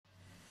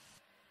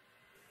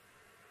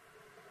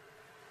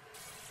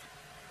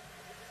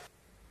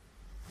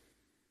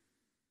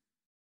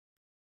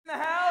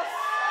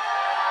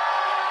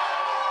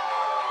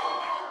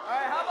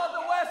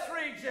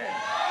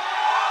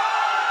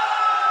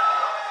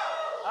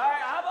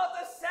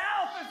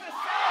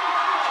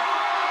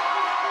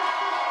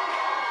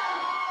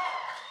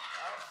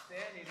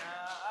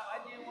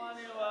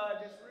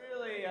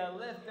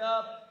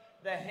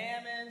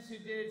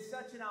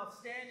such an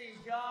outstanding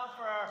job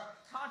for our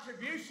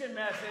contribution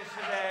message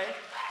today.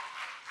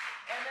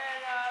 And then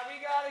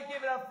we got to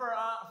give it up for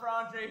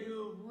Andre,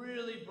 who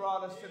really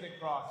brought us to the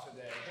cross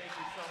today. Thank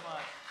you so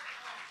much.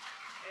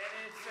 And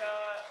it's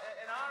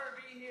an honor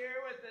to be here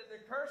with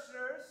the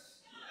Kirschners.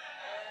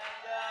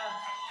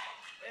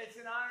 And it's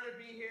an honor to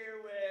be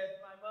here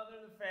with my mother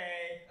in the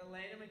faith,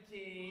 Elena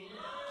McKee.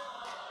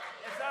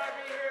 It's an honor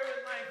to be here with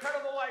my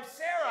incredible wife,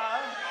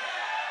 Sarah.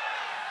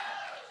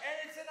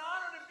 And it's an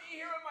honor to be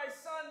here with my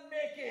son,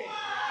 Mickey.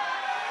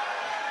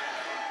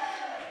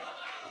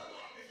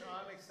 So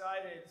I'm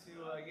excited to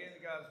get into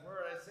God's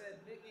Word. I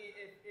said, Mickey,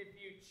 if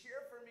you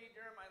cheer for me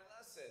during my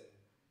lesson,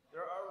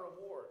 there are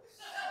rewards.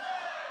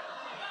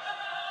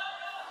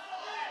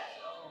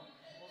 So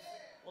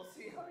we'll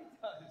see how he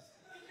does.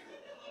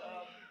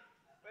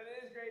 But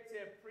it is great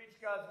to preach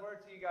God's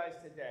Word to you guys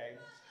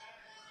today.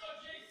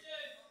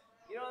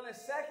 You know, in the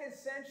 2nd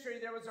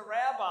century, there was a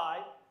rabbi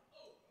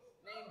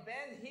named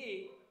Ben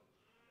He,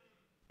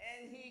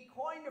 and he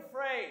coined a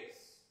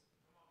phrase,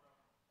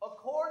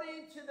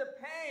 according to the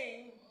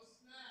pain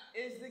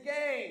is the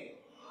gain.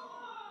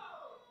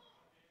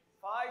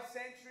 5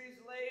 centuries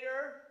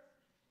later,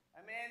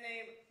 a man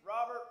named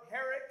Robert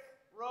Herrick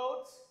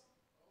wrote,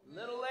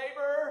 little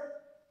labor,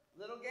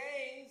 little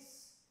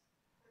gains.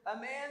 A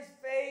man's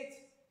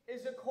fate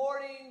is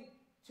according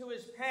to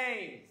his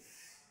pains.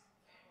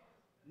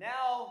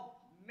 Now,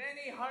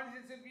 many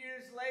hundreds of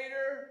years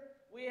later,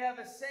 we have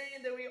a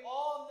saying that we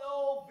all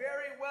know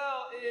very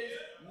well is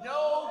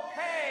no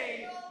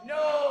pain,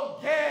 no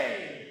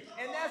gain.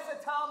 And that's the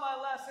title of my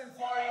lesson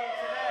for you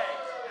today.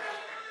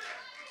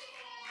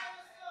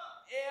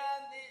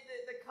 And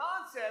the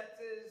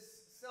concept is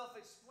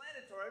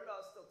self-explanatory, but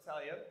I'll still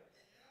tell you,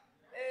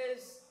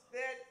 is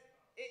that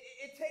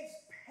it takes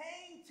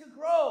pain to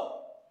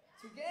grow,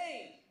 to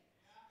gain.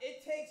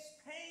 It takes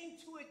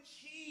pain to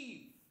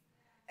achieve.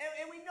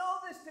 And we know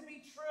this to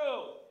be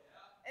true.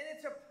 And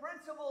it's a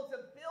principle, it's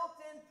a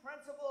built-in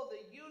principle of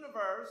the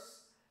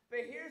universe.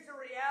 But here's the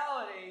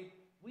reality,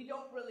 we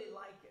don't really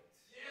like it.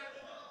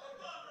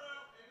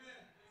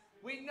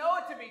 We know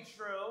it to be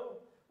true.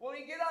 When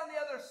we get on the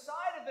other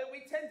side of it,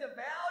 we tend to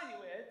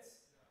value it.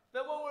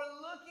 But when we're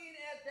looking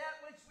at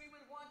that which we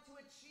would want to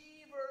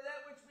achieve or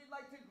that which we'd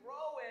like to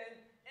grow in,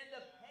 and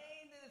the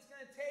pain that it's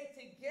going to take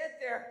to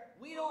get there,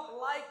 we don't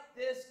like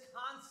this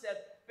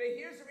concept. But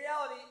here's the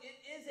reality,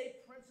 it is a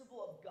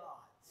principle of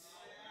God's.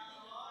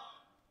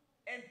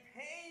 And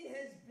pain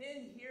has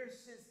been here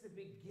since the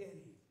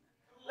beginning.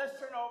 Let's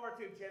turn over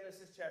to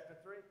Genesis chapter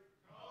 3.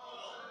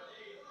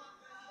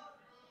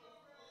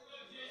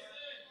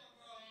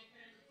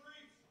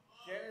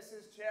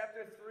 Genesis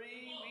chapter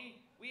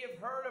 3, we have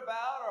heard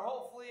about, or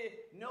hopefully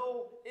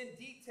know in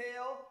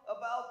detail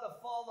about the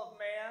fall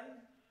of man.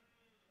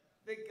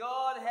 That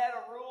God had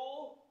a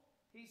rule.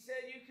 He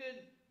said you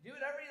could do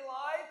whatever you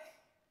like.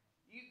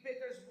 But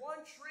there's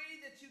one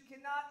tree that you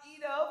cannot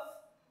eat of.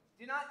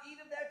 Do not eat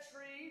of that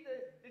tree,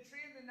 the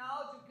tree of the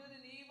knowledge of good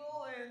and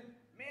evil. And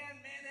man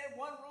had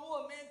one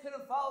rule, and man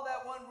couldn't follow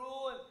that one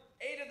rule and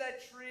ate of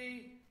that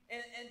tree.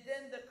 And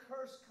then the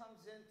curse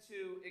comes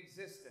into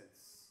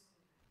existence.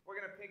 We're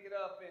going to pick it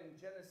up in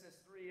Genesis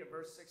 3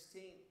 verse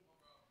 16. It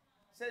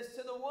says,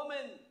 to the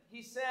woman,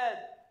 he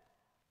said,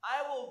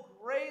 I will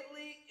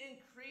greatly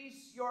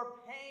increase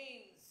your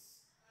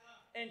pains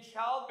in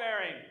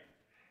childbearing.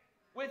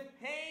 With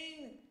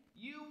pain,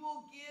 you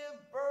will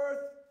give birth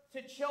to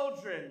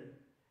children.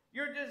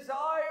 Your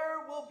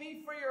desire will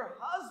be for your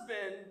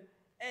husband,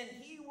 and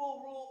he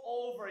will rule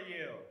over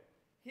you.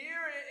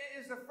 Here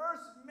is the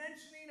first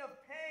mentioning of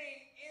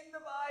pain in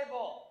the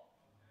Bible.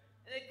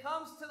 And it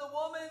comes to the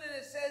woman and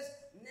it says,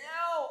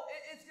 now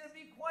it's going to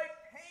be quite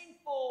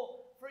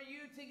painful for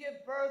you to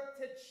give birth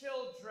to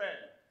children.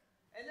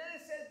 And then it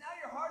says, now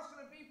your heart's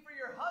going to be for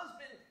your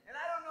husband. And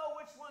I don't know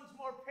which one's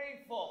more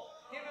painful,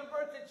 giving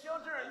birth to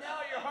children, or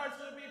now your heart's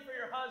going to be for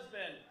your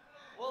husband.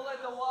 We'll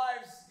let the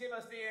wives give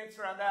us the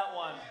answer on that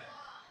one.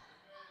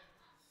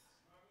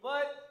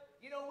 But,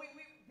 you know, we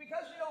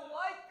because we don't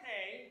like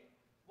pain,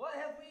 what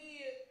have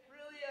we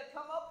really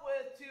come up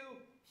with to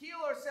heal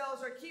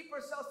ourselves or keep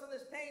ourselves from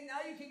this pain? Now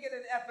you can get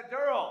an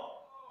epidural.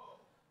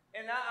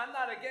 And I'm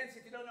not against,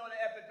 if you don't know what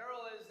an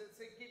epidural is, it's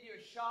to give you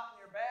a shot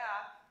in your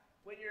back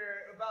when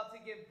you're about to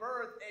give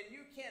birth, and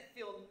you can't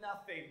feel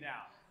nothing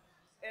now.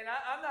 And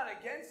I'm not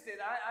against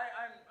it.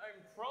 I'm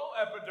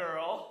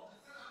pro-epidural.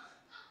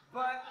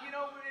 But, you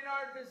know, in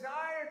our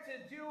desire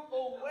to do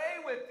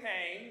away with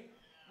pain,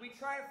 we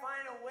try to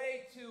find a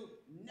way to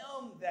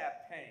numb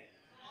that pain.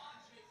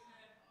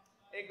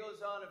 It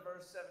goes on in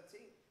verse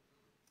 17.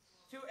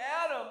 To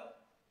Adam,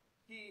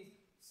 he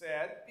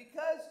said,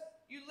 because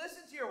you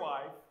listened to your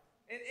wife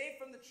and ate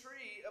from the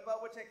tree about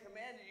which I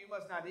commanded you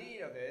must not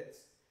eat of it,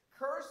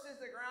 cursed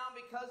is the ground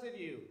because of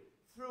you.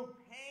 Through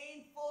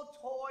painful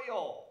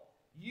toil,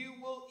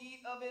 you will eat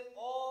of it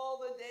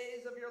all the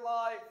days of your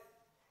life.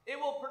 It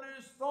will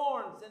produce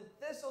thorns and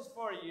thistles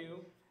for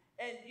you,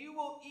 and you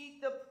will eat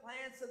the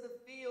plants of the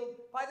field.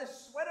 By the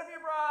sweat of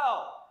your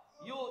brow,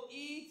 you will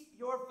eat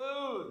your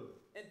food.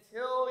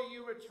 until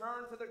you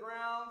return to the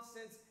ground,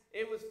 since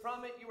it was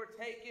from it you were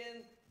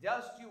taken.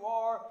 Dust you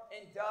are,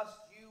 and dust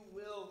you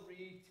will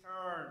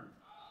return.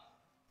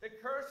 The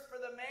curse for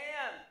the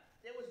man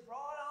that was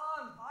brought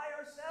on by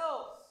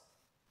ourselves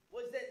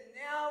was that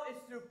now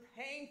it's through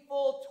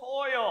painful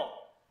toil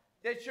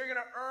that you're going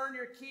to earn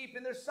your keep.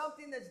 And there's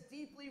something that's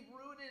deeply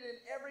rooted in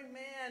every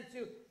man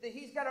that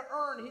he's got to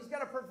earn, he's got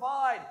to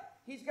provide,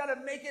 he's got to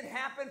make it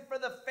happen for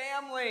the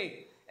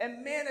family.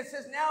 And man, it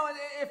says now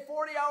if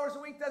 40 hours a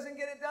week doesn't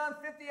get it done,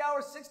 50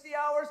 hours, 60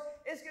 hours,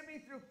 it's going to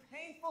be through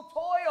painful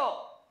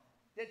toil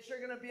that you're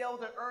going to be able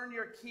to earn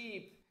your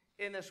keep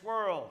in this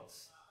world.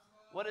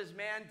 What has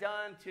man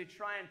done to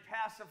try and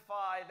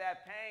pacify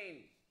that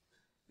pain?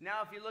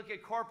 Now, if you look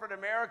at corporate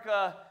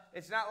America,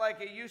 it's not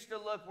like it used to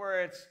look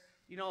where it's,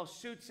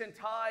 suits and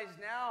ties.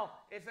 Now,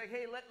 it's like,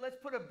 hey, let's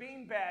put a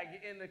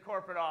beanbag in the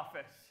corporate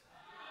office.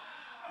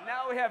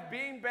 Now we have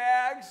bean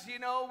bags,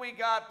 we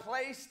got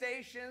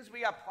PlayStations,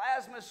 we got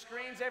plasma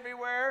screens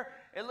everywhere.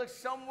 It looks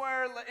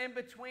somewhere in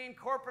between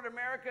corporate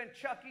America and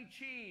Chuck E.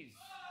 Cheese.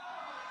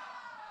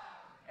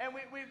 And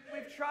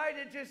we've tried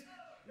to just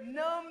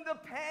numb the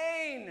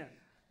pain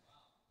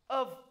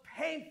of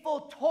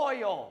painful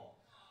toil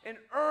and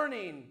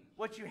earning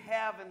what you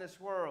have in this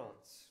world.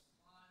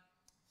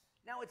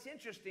 Now it's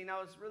interesting, I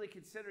was really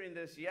considering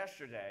this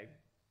yesterday.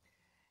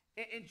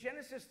 In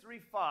Genesis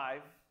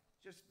 3:5,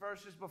 just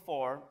verses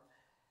before,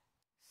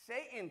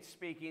 Satan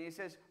speaking, he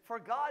says, "For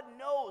God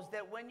knows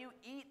that when you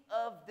eat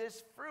of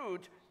this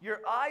fruit,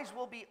 your eyes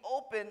will be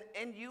open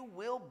and you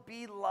will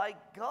be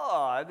like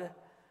God,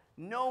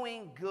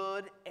 knowing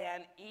good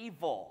and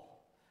evil."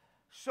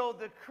 So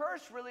the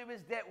curse really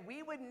was that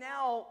we would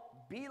now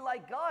be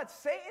like God.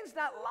 Satan's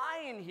not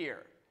lying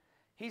here.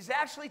 He's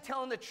actually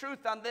telling the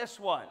truth on this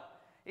one.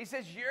 He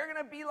says, you're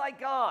going to be like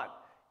God.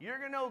 You're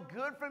going to know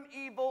good from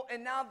evil,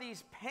 and now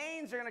these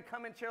pains are going to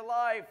come into your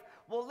life.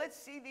 Well, let's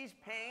see these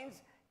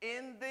pains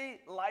in the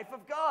life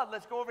of God.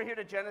 Let's go over here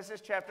to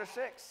Genesis chapter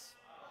 6.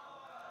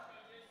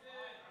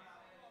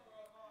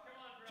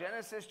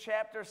 Genesis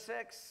chapter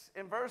 6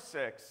 and verse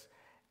 6.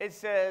 It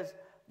says,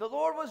 "The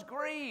Lord was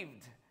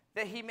grieved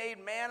that he made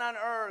man on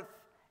earth,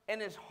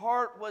 and his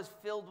heart was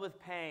filled with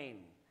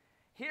pain."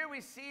 Here we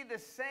see the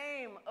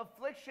same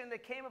affliction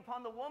that came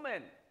upon the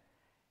woman.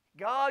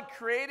 God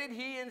created,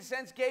 he in a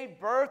sense gave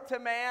birth to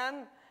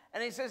man,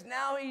 and he says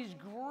now he's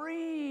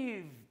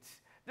grieved.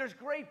 There's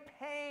great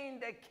pain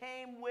that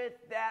came with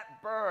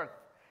that birth.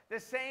 The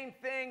same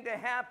thing that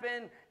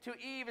happened to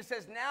Eve. It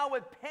says now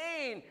with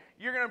pain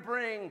you're going to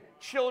bring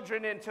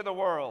children into the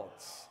world.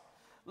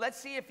 Let's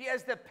see if he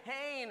has the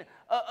pain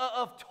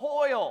of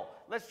toil.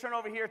 Let's turn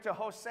over here to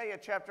Hosea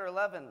chapter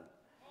 11.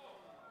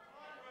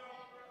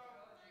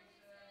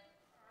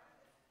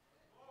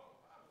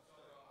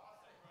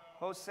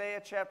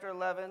 Hosea chapter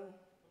 11.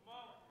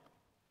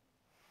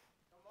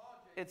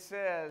 It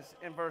says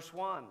in verse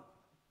 1.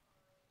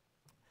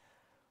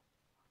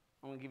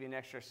 I'm going to give you an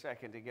extra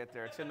second to get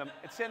there.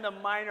 It's in the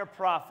minor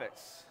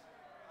prophets.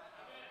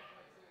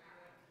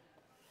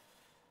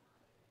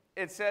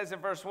 It says in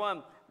verse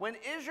 1, "When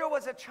Israel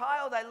was a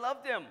child, I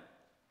loved him,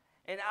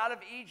 and out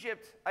of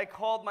Egypt I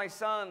called my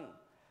son.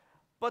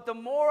 But the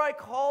more I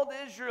called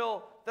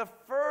Israel, the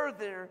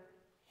further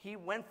he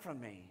went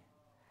from me.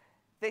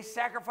 They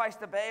sacrificed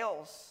to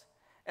Baals,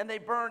 and they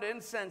burned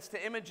incense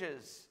to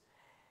images.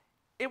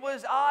 It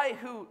was I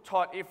who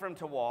taught Ephraim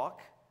to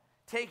walk,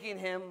 taking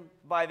him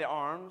by the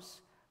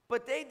arms.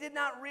 But they did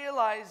not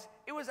realize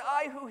it was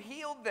I who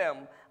healed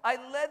them. I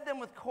led them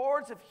with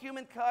cords of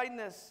human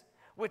kindness,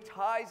 with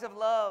ties of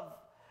love.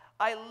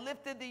 I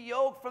lifted the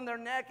yoke from their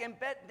neck and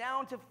bent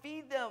down to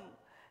feed them.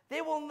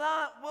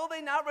 Will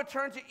they not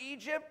return to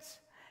Egypt?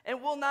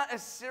 And will not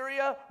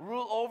Assyria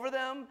rule over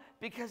them?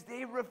 Because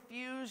they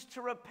refuse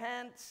to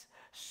repent.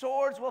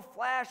 Swords will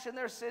flash in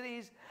their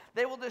cities.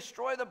 They will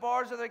destroy the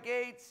bars of their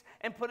gates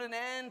and put an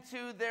end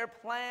to their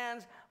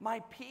plans. My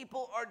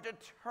people are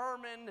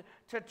determined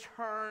to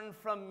turn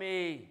from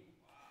me."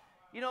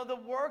 The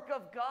work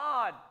of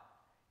God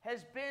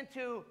has been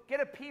to get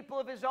a people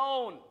of his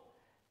own.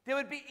 They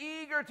would be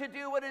eager to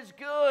do what is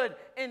good,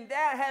 and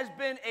that has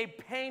been a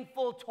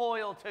painful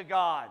toil to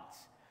God.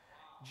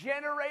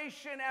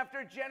 Generation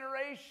after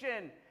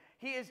generation,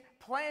 he has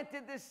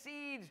planted the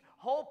seeds,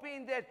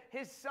 hoping that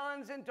his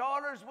sons and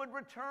daughters would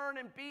return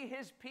and be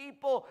his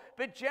people.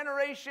 But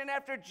generation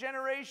after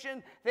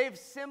generation, they've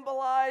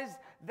symbolized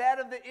that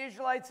of the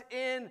Israelites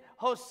in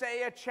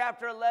Hosea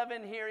chapter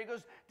 11 here. He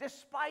goes,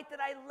 despite that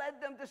I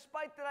led them,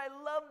 despite that I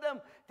loved them,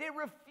 they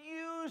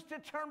refused to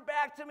turn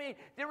back to me.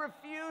 They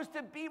refused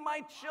to be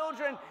my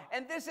children.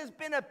 And this has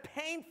been a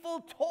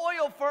painful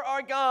toil for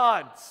our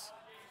gods.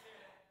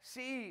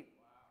 See,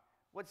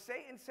 what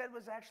Satan said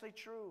was actually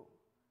true.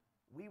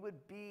 We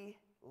would be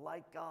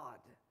like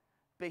God.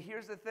 But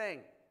here's the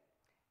thing.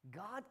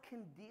 God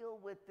can deal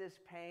with this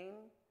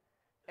pain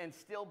and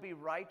still be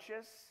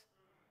righteous.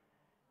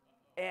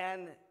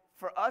 And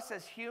for us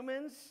as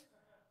humans,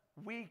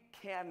 we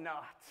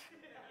cannot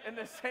in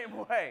the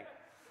same way.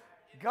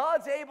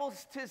 God's able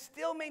to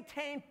still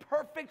maintain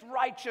perfect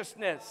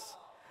righteousness.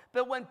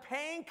 But when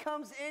pain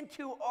comes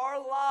into our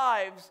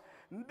lives,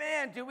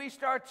 man, do we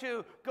start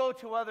to go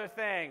to other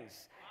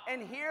things.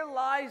 And here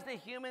lies the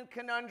human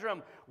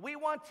conundrum. We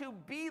want to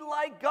be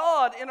like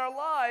God in our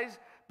lives,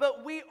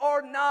 but we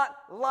are not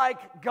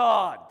like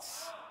God.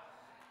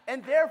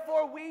 And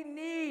therefore, we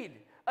need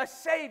a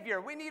Savior.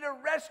 We need a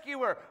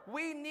rescuer.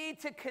 We need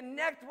to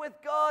connect with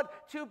God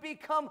to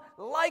become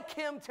like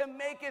Him, to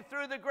make it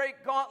through the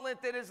great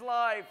gauntlet that is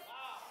life.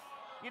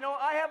 You know,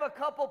 I have a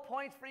couple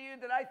points for you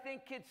that I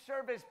think could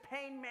serve as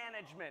pain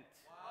management.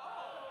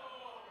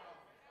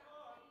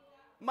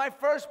 My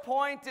first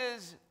point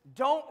is,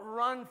 don't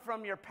run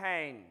from your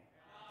pain.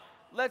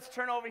 Let's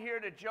turn over here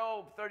to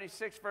Job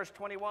 36, verse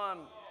 21.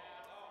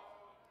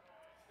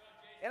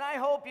 And I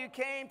hope you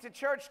came to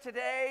church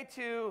today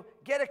to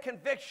get a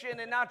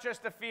conviction and not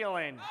just a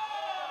feeling.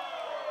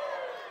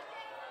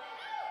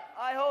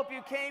 I hope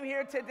you came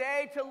here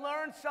today to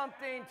learn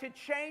something, to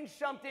change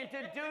something,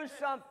 to do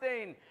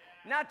something.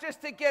 Not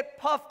just to get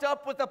puffed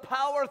up with a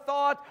power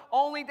thought,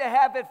 only to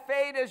have it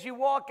fade as you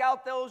walk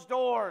out those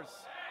doors.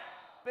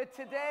 But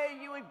today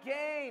you would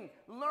gain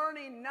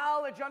learning,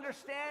 knowledge,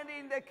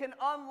 understanding that can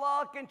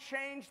unlock and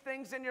change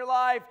things in your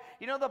life.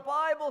 You know, the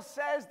Bible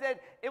says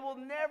that it will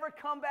never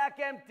come back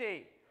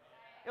empty.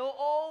 It will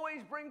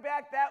always bring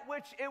back that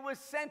which it was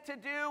sent to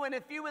do. And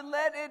if you would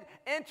let it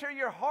enter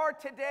your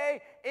heart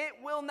today, it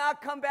will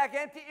not come back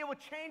empty. It will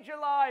change your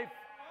life.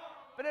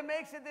 But it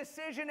makes a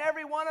decision,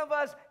 every one of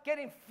us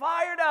getting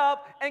fired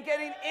up and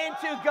getting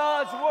into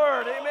God's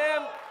Word.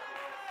 Amen.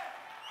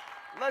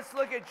 Let's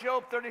look at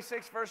Job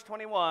 36, verse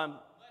 21.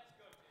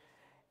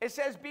 It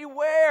says,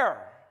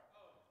 beware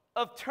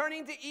of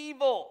turning to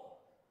evil,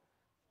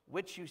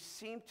 which you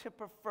seem to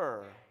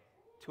prefer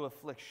to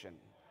affliction.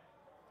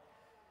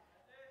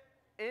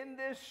 In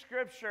this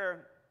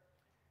scripture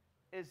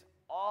is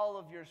all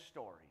of your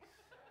stories,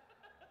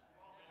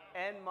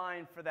 and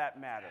mine for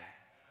that matter.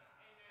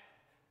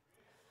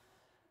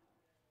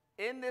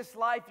 In this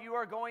life, you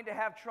are going to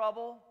have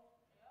trouble.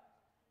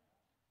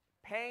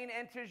 Pain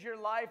enters your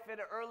life at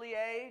an early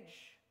age.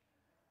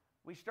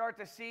 We start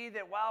to see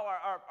that, wow,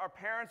 our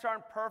parents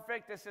aren't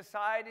perfect. The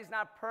society's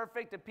not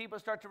perfect. The people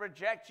start to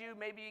reject you.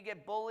 Maybe you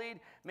get bullied.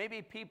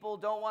 Maybe people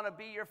don't want to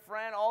be your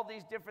friend. All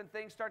these different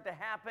things start to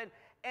happen.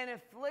 And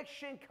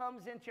affliction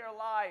comes into your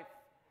life.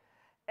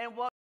 And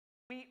what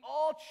we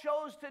all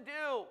chose to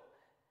do,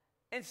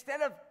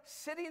 instead of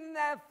sitting in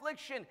that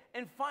affliction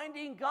and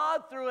finding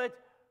God through it,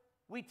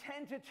 we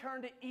tend to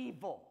turn to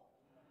evil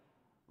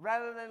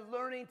rather than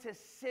learning to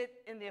sit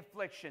in the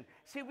affliction.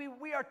 See,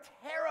 we are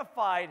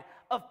terrified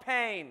of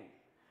pain.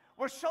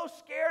 We're so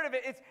scared of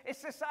it.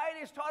 Society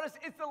has taught us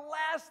it's the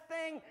last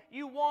thing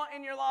you want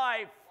in your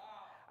life.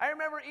 Wow. I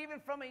remember even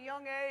from a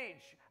young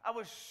age, I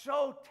was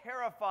so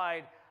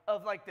terrified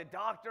of like the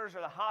doctors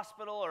or the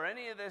hospital or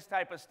any of this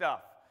type of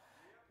stuff.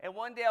 And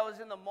one day I was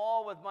in the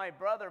mall with my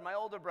brother, my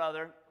older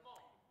brother,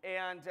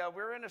 and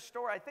we were in a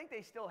store. I think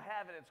they still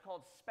have it. It's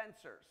called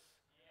Spencer's.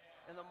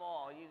 In the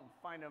mall. You can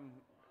find them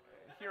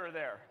here or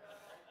there.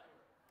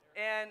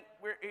 And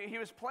he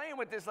was playing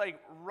with this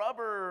like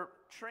rubber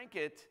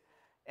trinket,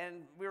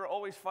 and we were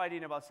always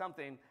fighting about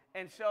something.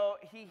 And so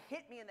he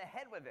hit me in the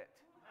head with it.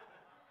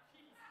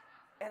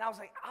 And I was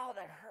like, ow,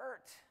 that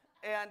hurt.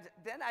 And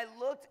then I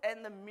looked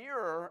in the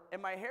mirror,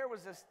 and my hair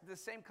was the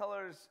same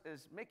color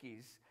as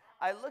Mickey's.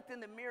 I looked in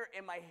the mirror,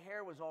 and my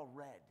hair was all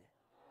red.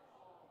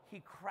 He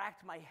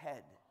cracked my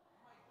head,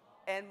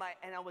 and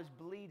I was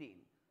bleeding.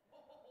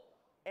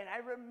 And I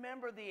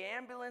remember the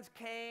ambulance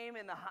came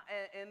in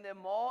the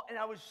mall, and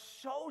I was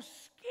so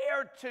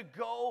scared to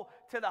go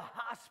to the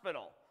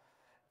hospital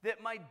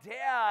that my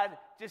dad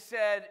just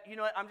said, you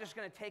know what, I'm just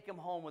going to take him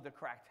home with a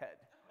cracked head.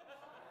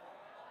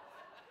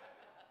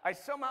 I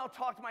somehow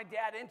talked my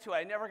dad into it.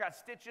 I never got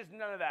stitches,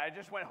 none of that. I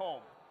just went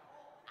home.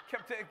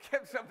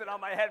 Kept something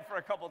on my head for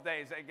a couple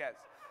days, I guess.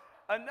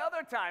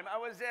 Another time, I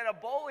was at a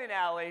bowling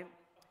alley,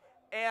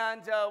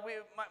 and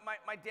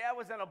my dad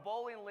was in a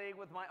bowling league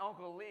with my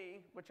Uncle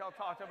Lee, which I'll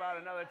talk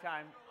about another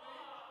time.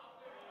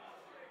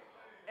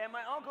 And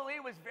my Uncle Lee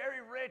was very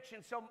rich,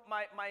 and so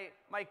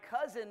my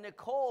cousin,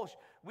 Nicole,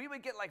 we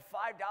would get like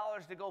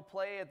 $5 to go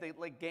play at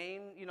the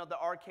game, you know, the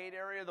arcade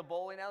area of the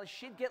bowling alley.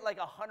 She'd get like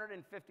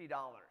 $150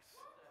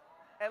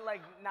 at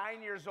like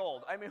 9 years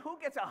old. I mean, who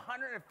gets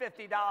 $150?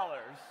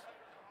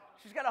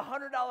 She's got a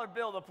 $100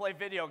 bill to play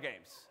video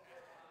games.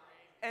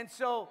 And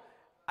so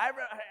I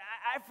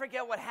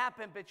forget what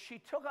happened, but she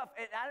took off,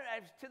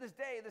 and to this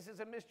day, this is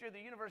a mystery of the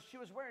universe. She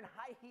was wearing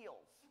high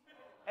heels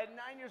at 9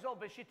 years old,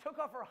 but she took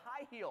off her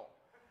high heel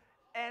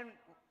and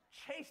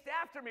chased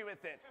after me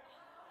with it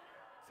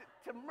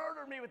to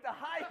murder me with the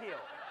high heel.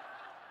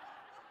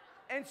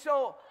 And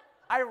so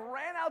I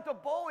ran out the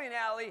bowling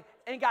alley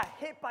and got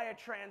hit by a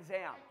Trans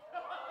Am.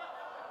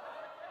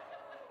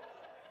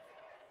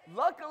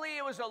 Luckily,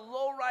 it was a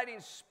low-riding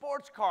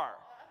sports car,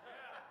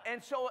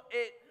 and so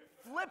it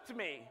flipped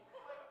me,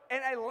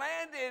 and I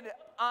landed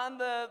on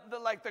the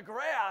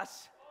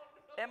grass,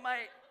 and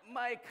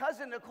my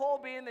cousin Nicole,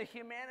 being the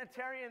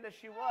humanitarian that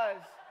she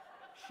was,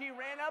 she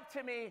ran up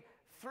to me,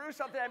 threw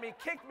something at me,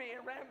 kicked me,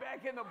 and ran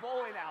back in the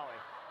bowling alley.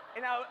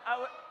 And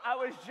I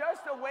was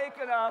just awake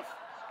enough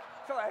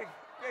to like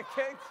get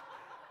kicked.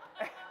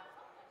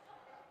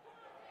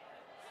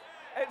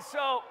 And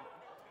so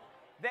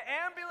the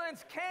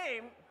ambulance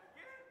came.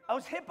 I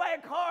was hit by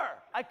a car.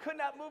 I could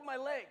not move my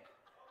leg.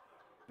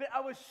 But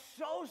I was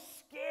so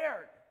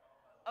scared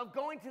of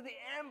going to the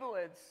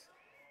ambulance,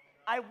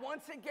 I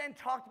once again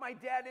talked my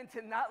dad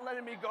into not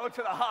letting me go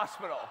to the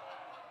hospital.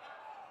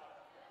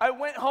 I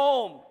went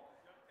home,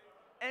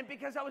 and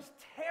because I was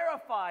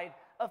terrified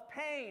of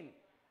pain,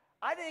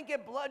 I didn't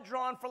get blood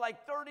drawn for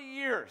like 30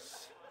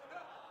 years.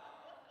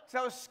 So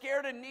I was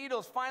scared of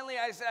needles. Finally,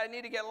 I said, I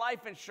need to get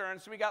life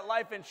insurance. So we got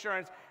life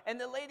insurance. And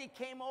the lady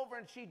came over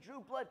and she drew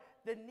blood.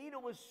 The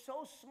needle was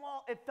so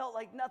small, it felt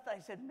like nothing.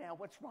 I said, man,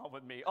 what's wrong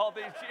with me all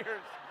these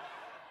years?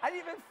 I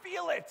didn't even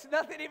feel it.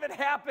 Nothing even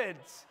happened.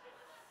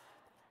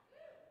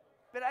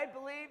 But I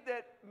believe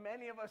that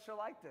many of us are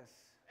like this.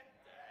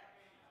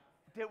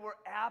 That we're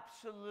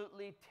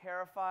absolutely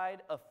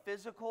terrified of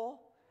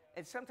physical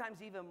and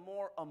sometimes even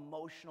more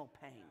emotional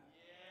pain.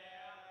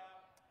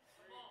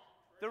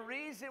 The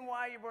reason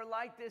why we're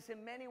like this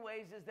in many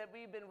ways is that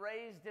we've been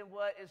raised in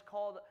what is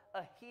called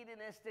a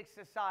hedonistic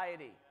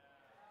society.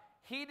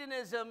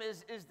 Hedonism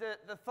is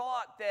the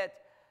thought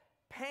that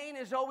pain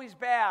is always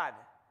bad.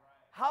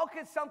 How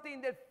could something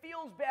that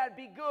feels bad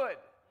be good?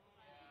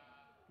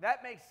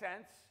 That makes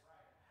sense.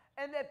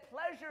 And that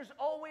pleasure's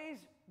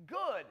always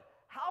good.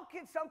 How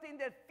can something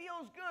that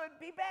feels good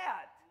be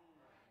bad?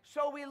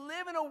 So we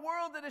live in a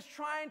world that is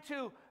trying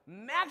to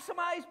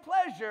maximize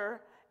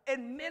pleasure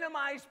and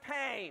minimize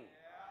pain.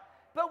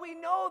 But we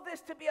know this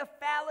to be a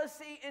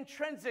fallacy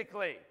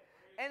intrinsically.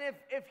 And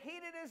if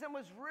hedonism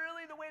was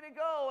really the way to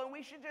go and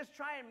we should just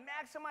try and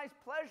maximize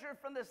pleasure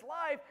from this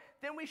life,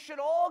 then we should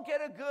all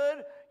get a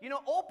good,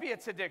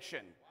 opiates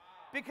addiction.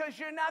 Because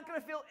you're not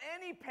going to feel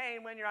any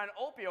pain when you're on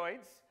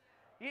opioids.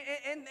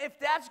 And if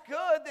that's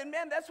good, then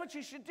man, that's what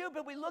you should do.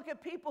 But we look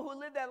at people who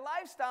live that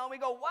lifestyle and we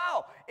go,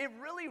 wow, it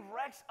really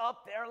wrecks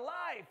up their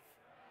life.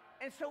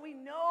 And so we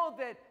know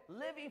that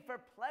living for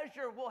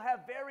pleasure will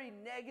have very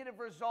negative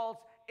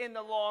results in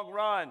the long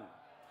run.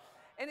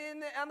 And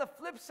on the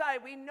flip side,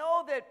 we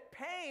know that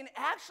pain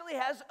actually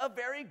has a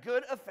very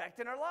good effect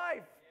in our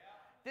life.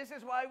 This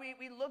is why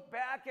we look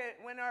back at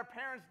when our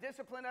parents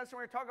disciplined us, and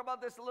we're going to talk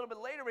about this a little bit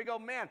later. We go,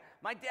 man,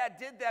 my dad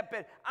did that,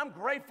 but I'm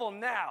grateful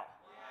now.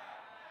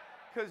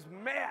 Because,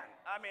 man,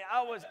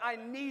 I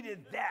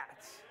needed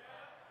that.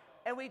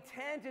 And we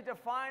tend to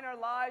define our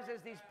lives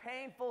as these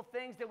painful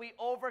things that we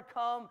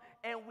overcome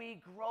and we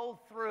grow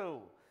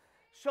through.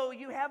 So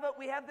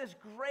we have this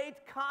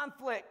great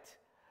conflict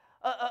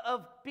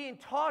of being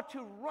taught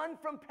to run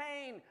from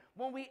pain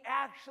when we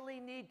actually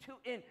need to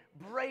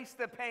embrace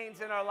the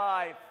pains in our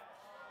life.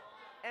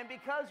 And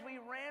because we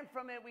ran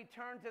from it, we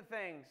turned to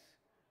things.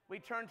 We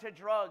turned to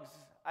drugs.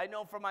 I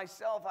know for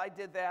myself, I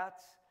did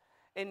that.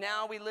 And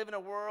now we live in a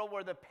world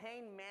where the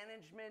pain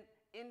management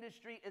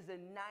industry is a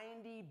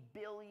 $90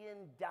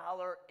 billion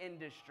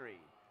industry.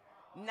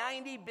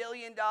 $90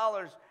 billion.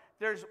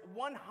 There's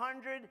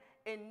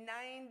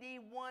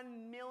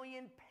 191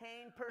 million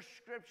pain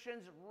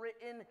prescriptions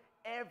written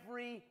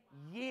every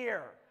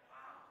year.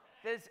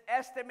 It's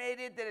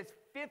estimated that it's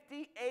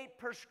 58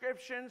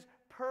 prescriptions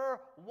per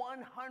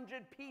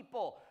 100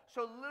 people.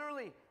 So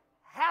literally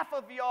half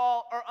of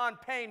y'all are on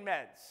pain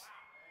meds.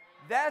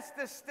 That's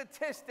the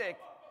statistic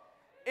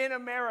in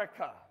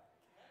America.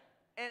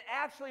 And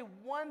actually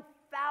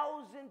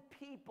 1,000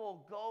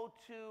 people go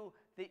to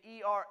the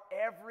ER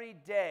every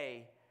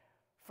day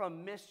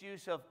from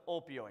misuse of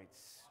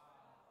opioids.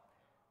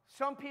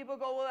 Some people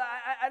go, well,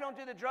 I don't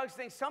do the drugs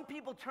thing. Some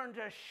people turn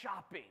to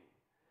shopping.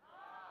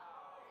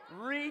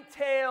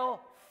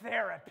 Retail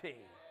therapy.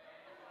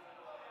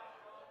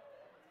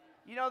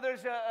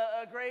 There's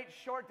a great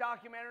short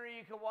documentary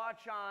you can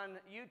watch on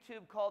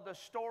YouTube called The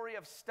Story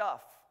of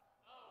Stuff.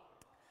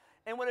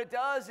 And what it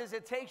does is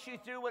it takes you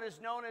through what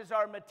is known as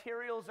our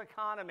materials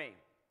economy.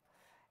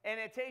 And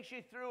it takes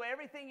you through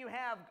everything you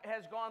have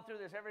has gone through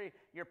this.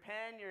 Your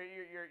pen,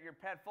 your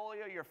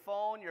portfolio, your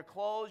phone, your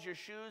clothes, your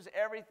shoes,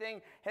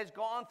 everything has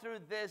gone through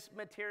this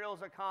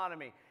materials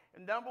economy.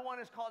 And number one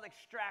is called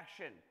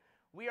extraction.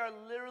 We are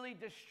literally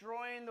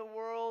destroying the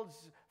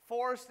world's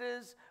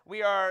forests. We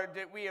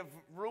have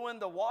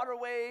ruined the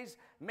waterways.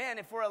 Man,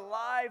 if we're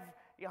alive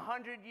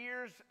 100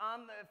 years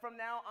from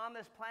now on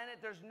this planet,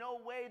 there's no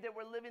way that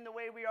we're living the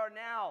way we are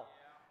now.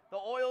 The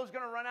oil is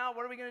going to run out.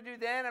 What are we going to do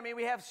then?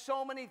 We have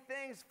so many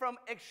things from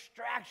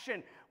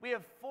extraction. We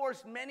have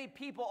forced many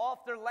people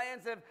off their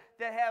lands that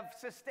have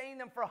sustained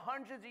them for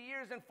hundreds of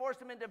years and forced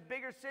them into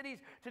bigger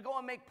cities to go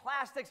and make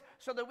plastics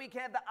so that we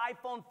can have the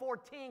iPhone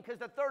 14 because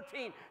the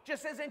 13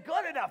 just isn't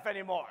good enough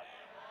anymore.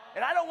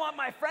 And I don't want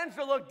my friends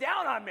to look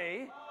down on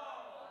me.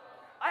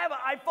 I have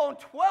an iPhone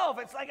 12.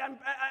 It's like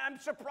I'm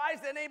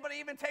surprised that anybody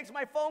even takes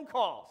my phone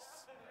calls.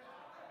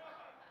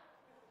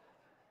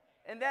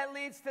 And that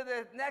leads to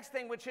the next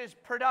thing, which is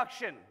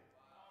production.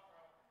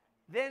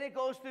 Then it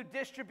goes through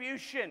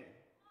distribution.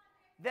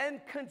 Then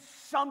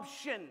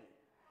consumption.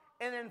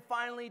 and then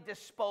finally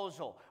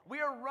disposal.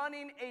 We are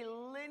running a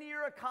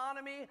linear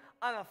economy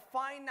on a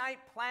finite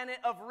planet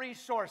of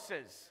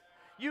resources.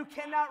 You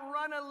cannot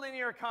run a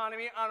linear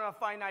economy on a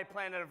finite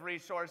planet of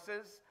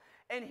resources.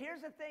 And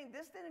here's the thing,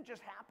 this didn't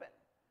just happen.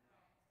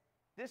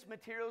 This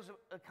materials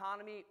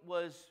economy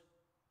was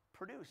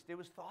produced, it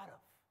was thought of.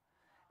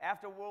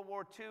 After World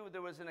War II,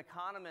 there was an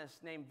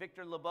economist named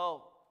Victor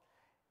Lebeau,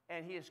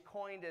 and he is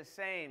coined as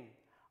saying,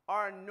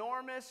 our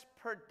enormous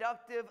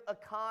productive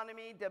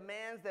economy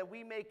demands that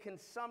we make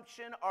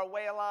consumption our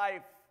way of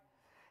life,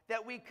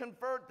 that we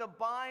convert the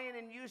buying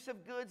and use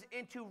of goods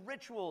into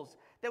rituals,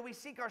 that we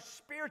seek our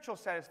spiritual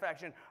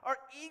satisfaction, our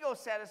ego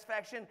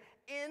satisfaction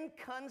in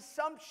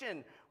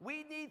consumption.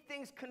 We need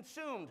things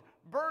consumed,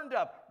 burned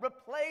up,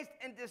 replaced,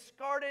 and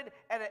discarded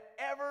at an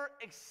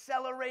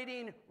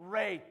ever-accelerating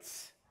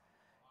rate.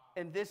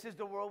 And this is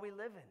the world we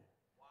live in.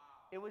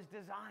 It was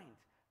designed.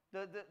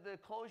 The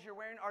clothes you're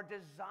wearing are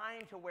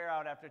designed to wear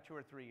out after 2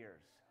 or 3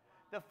 years.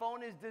 The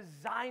phone is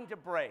designed to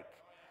break.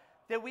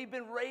 That we've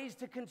been raised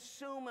to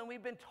consume, and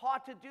we've been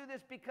taught to do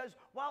this because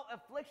while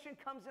affliction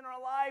comes in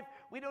our life,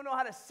 we don't know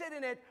how to sit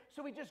in it,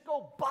 so we just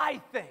go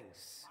buy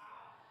things.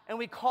 And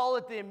we call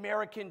it the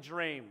American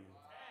dream.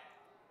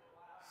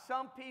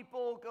 Some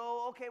people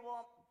go, okay,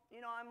 well,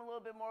 you know, I'm a little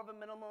bit more of a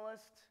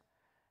minimalist,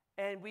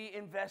 and we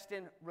invest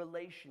in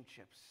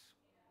relationships.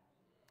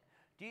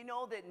 Do you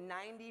know that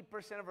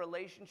 90% of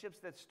relationships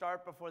that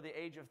start before the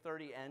age of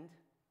 30 end?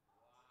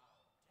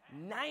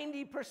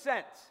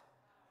 90%.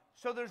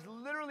 So there's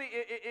literally,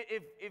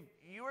 if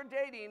you are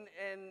dating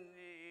and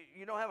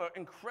you don't have an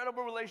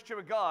incredible relationship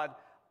with God,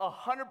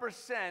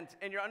 100%,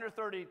 and you're under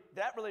 30,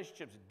 that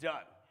relationship's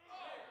done.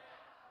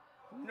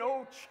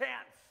 No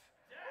chance.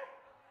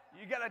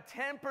 You got a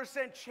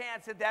 10%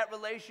 chance that that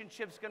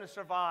relationship's going to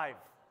survive.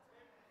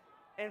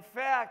 In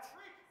fact,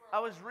 I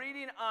was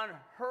reading on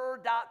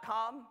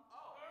her.com.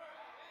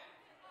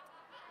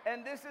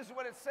 And this is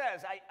what it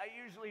says. I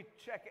usually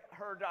check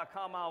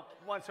her.com out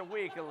once a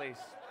week at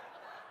least.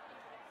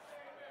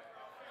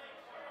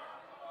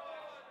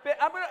 But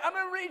I'm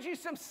gonna read you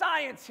some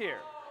science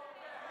here.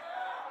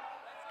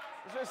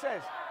 That's what it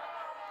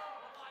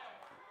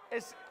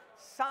says.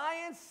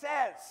 Science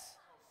says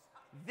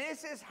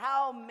this is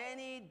how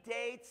many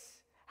dates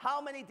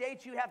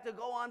you have to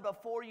go on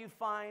before you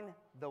find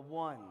the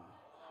one.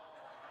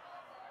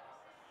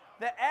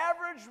 The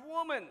average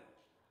woman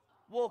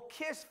will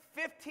kiss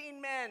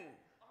 15 men,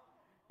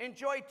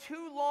 enjoy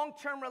 2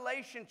 long-term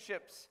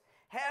relationships,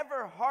 have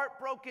her heart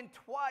broken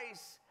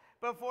twice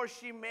before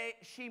she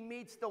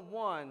meets the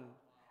one,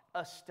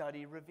 a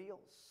study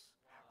reveals.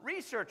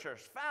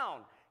 Researchers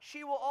found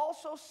she will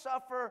also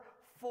suffer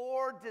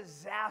 4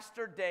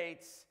 disaster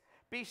dates,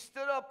 be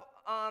stood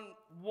up on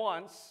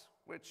once,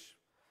 which,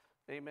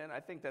 amen, I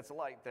think that's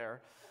light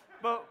there,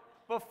 but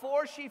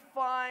before she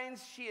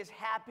finds she is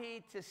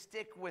happy to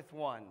stick with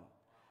one.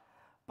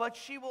 But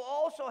she will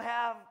also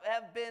have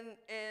been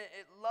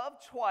in love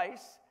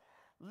twice,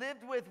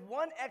 lived with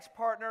 1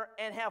 ex-partner,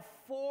 and have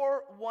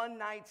 4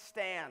 one-night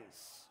stands.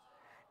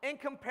 In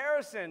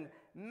comparison,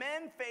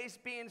 men face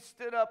being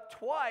stood up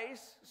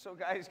twice, so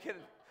guys get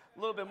a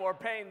little bit more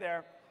pain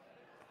there,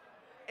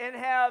 and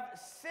have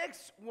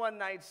 6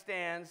 one-night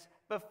stands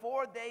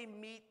before they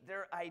meet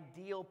their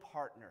ideal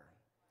partner.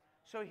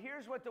 So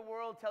here's what the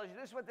world tells you.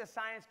 This is what the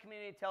science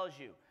community tells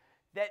you,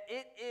 that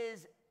it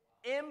is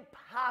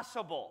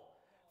impossible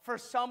for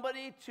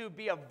somebody to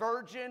be a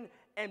virgin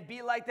and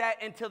be like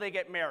that until they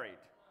get married.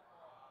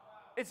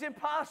 It's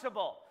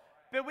impossible.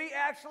 But we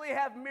actually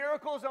have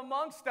miracles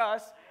amongst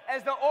us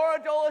as the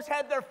Oradolas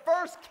had their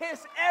first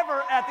kiss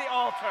ever at the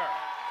altar.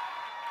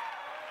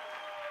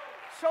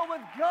 So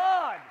with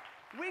God,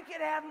 we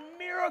can have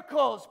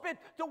miracles. But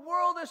the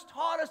world has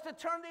taught us to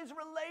turn these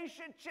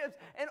relationships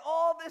and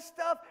all this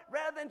stuff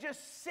rather than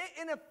just sit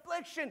in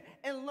affliction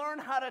and learn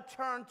how to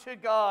turn to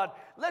God.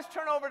 Let's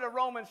turn over to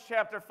Romans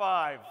chapter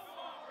 5.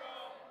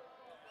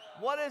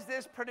 What has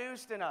this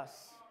produced in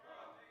us?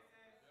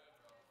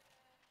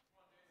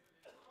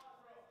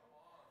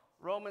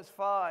 Romans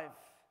 5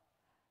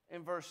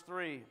 in verse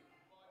 3.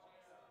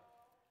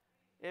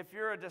 If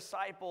you're a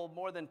disciple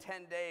more than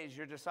 10 days,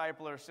 your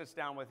discipler sits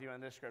down with you in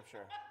this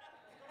scripture.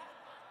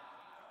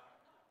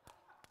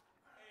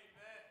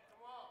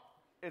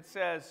 It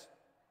says,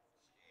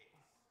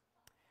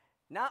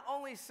 not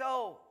only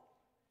so,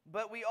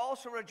 but we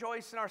also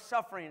rejoice in our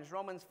sufferings,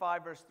 Romans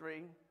 5 verse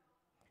 3,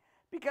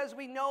 because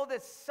we know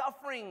that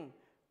suffering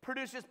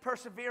produces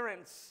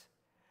perseverance,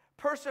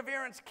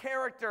 perseverance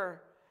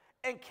character,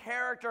 and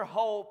character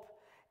hope,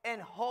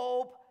 and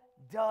hope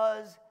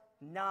does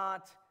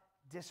not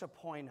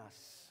disappoint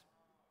us.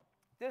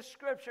 This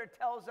scripture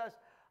tells us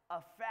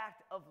a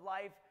fact of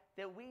life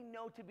that we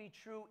know to be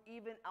true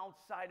even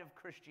outside of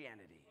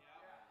Christianity.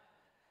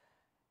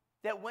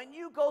 That when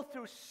you go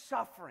through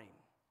suffering,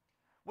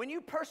 when you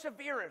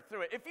persevere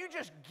through it, if you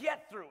just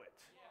get through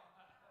it,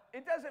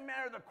 it doesn't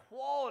matter the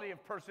quality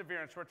of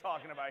perseverance we're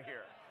talking about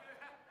here.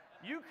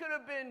 You could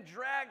have been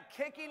dragged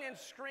kicking and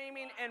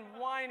screaming and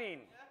whining.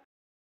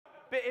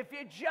 But if you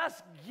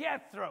just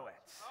get through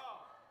it,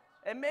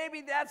 And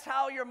maybe that's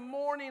how your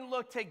morning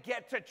looked to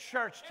get to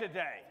church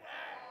today.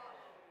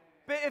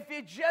 But if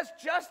you just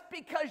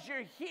because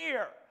you're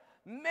here,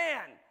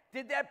 man,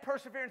 did that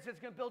perseverance that's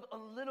going to build a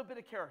little bit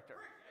of character.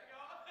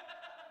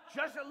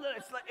 Just a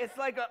little. It's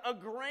like a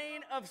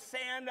grain of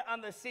sand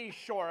on the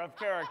seashore of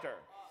character.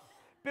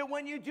 But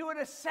when you do it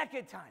a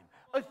second time,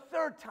 a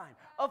third time,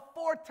 a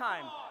fourth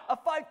time, a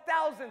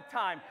 5,000th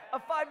time, a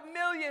 5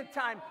 millionth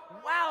time,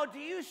 wow, do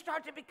you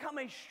start to become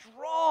a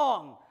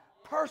strong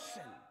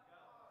person?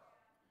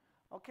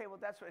 Okay, well,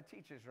 that's what it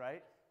teaches,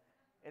 right?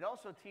 It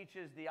also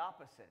teaches the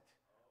opposite.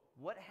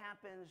 What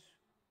happens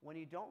when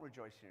you don't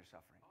rejoice in your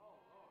suffering?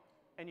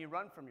 And you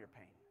run from your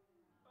pain?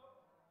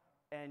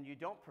 And you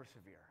don't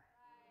persevere?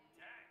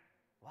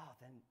 Wow,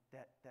 then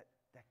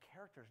that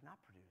character is not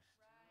produced.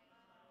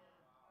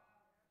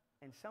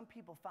 And some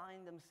people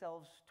find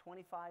themselves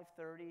 25,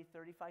 30,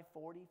 35,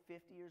 40,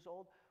 50 years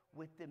old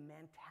with the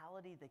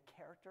mentality, the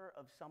character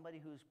of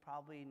somebody who's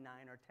probably 9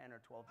 or 10 or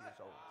 12 years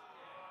old.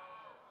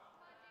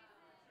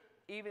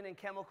 Even in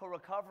chemical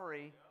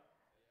recovery,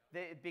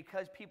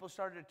 because people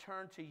started to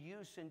turn to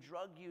use and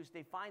drug use,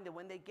 they find that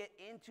when they get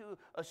into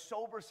a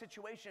sober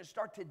situation and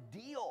start to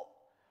deal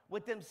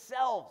with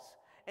themselves,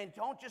 and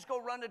don't just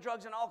go run to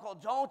drugs and alcohol.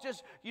 Don't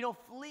just,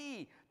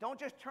 flee. Don't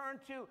just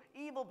turn to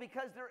evil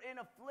because they're in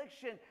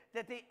affliction,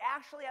 that they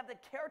actually have the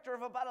character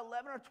of about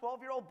 11 or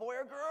 12-year-old boy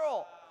or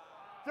girl.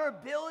 Their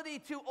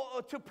ability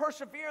to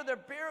persevere, their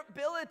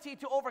ability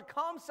to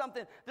overcome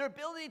something, their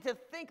ability to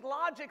think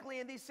logically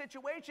in these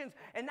situations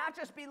and not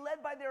just be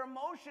led by their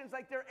emotions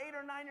like they're 8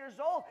 or 9 years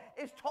old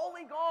is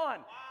totally gone.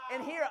 Wow.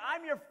 And here,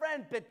 I'm your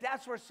friend, but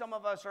that's where some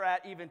of us are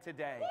at even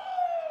today.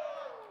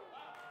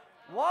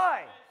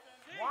 Why?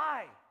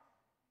 Why?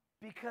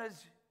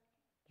 Because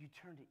you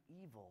turn to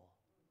evil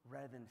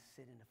rather than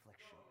sit in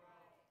affliction.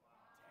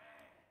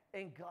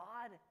 And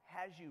God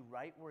has you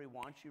right where He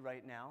wants you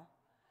right now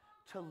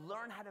to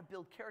learn how to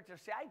build character.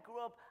 See, I grew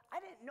up,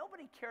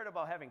 nobody cared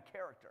about having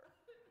character.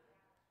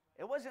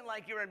 It wasn't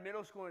like you were in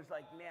middle school and it's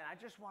like, man, I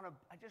just want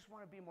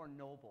to be more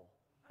noble.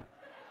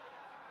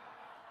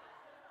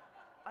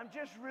 I'm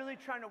just really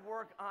trying to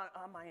work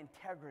on my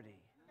integrity.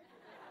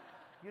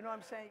 You know what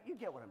I'm saying? You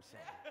get what I'm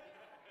saying.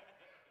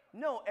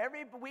 No,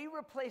 we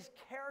replaced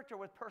character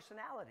with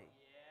personality.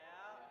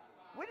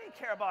 We didn't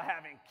care about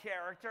having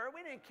character.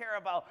 We didn't care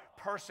about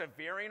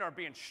persevering or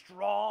being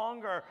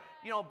strong or,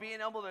 being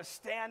able to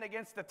stand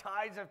against the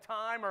tides of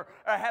time or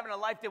having a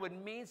life that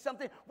would mean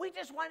something. We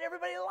just wanted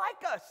everybody to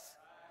like us.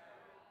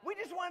 We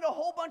just wanted a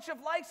whole bunch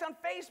of likes on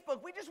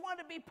Facebook. We just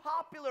wanted to be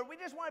popular. We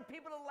just wanted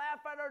people to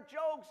laugh at our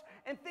jokes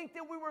and think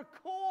that we were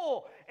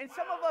cool. And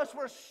some of us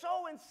were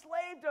so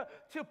enslaved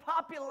to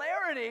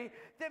popularity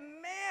that,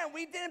 man,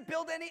 we didn't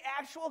build any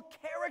actual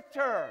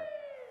character.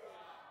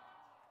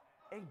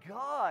 And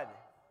God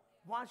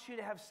wants you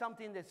to have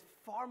something that's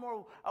far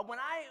more. When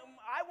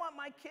I want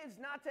my kids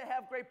not to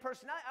have great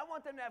personality, I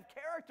want them to have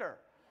character.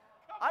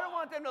 I don't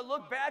want them to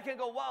look back and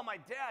go, wow, my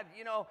dad,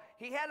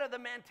 he had the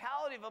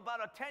mentality of about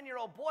a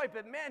 10-year-old boy,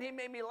 but man, he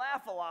made me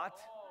laugh a lot.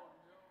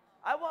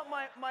 I want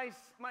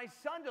my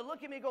son to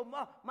look at me and go,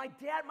 my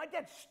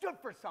dad stood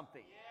for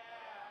something.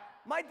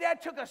 My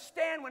dad took a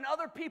stand when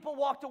other people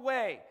walked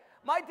away.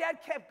 My dad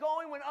kept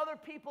going when other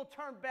people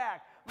turned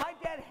back. My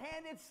dad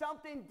handed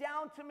something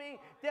down to me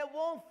that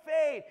won't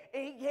fade.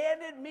 And he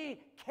handed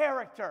me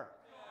character.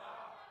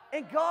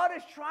 And God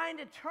is trying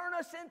to turn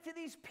us into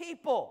these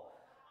people.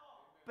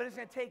 But it's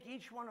going to take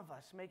each one of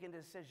us making a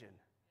decision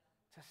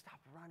to stop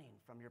running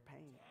from your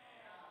pain.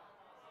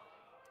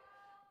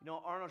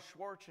 Arnold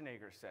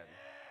Schwarzenegger said,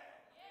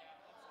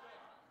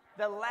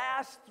 the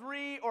last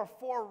 3 or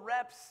 4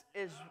 reps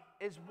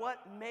is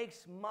what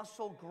makes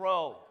muscle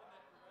grow.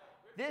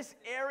 This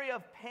area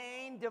of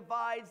pain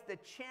divides the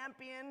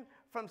champion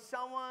from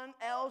someone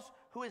else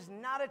who is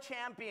not a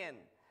champion.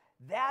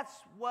 That's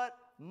what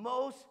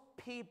most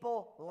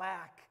people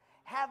lack.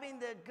 Having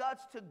the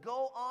guts to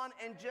go on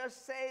and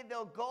just say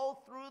they'll go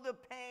through the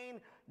pain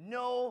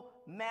no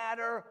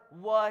matter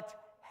what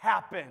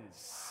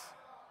happens.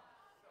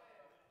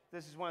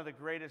 This is one of the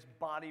greatest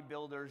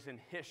bodybuilders in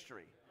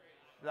history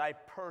that I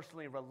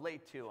personally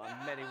relate to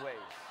in many ways.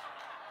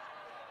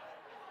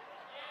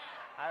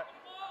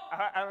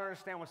 I don't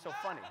understand what's so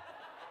funny.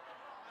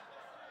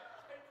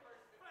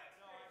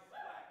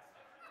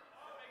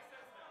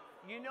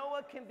 You know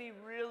what can be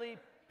really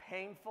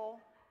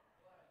painful?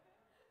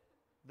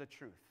 The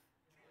truth.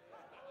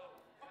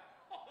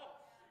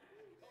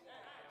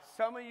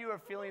 Some of you are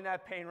feeling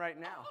that pain right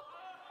now.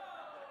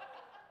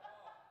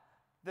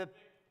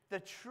 The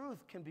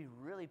truth can be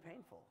really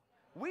painful.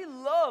 We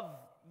love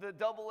the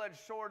double-edged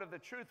sword of the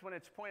truth when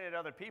it's pointed at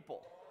other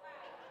people.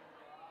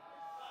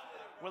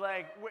 We're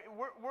like,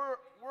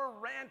 we're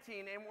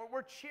ranting and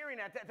we're cheering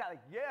at that. Like,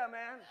 yeah,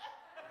 man.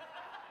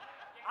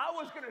 I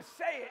was going to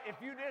say it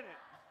if you didn't.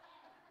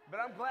 But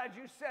I'm glad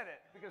you said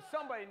it because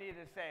somebody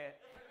needed to say it.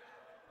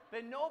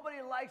 But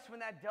nobody likes when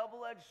that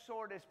double-edged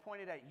sword is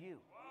pointed at you.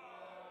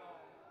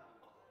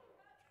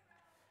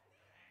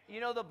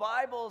 The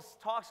Bible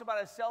talks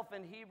about itself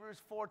in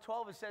Hebrews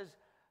 4:12. It says,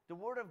 The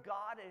word of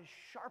God is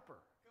sharper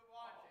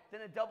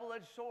than a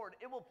double-edged sword.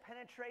 It will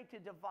penetrate to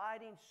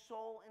dividing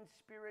soul and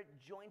spirit,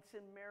 joints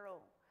and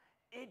marrow.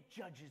 It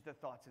judges the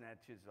thoughts and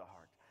attitudes of the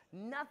heart.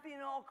 Nothing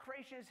in all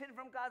creation is hidden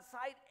from God's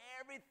sight.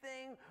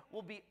 Everything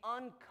will be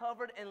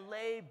uncovered and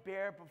laid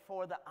bare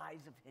before the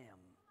eyes of him.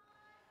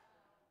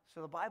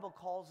 So the Bible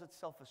calls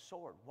itself a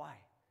sword. Why?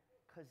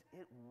 Because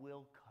it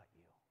will cut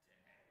you.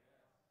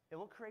 It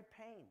will create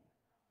pain.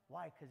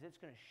 Why? Because it's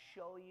going to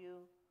show you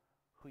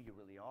who you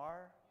really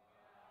are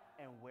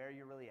and where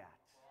you're really at.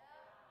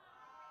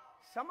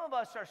 Some of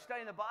us are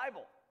studying the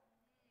Bible,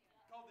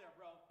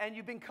 and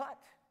you've been cut.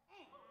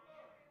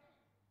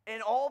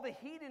 And all the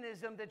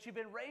hedonism that you've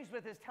been raised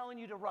with is telling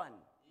you to run.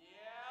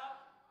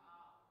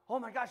 Oh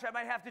my gosh, I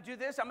might have to do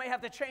this. I might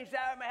have to change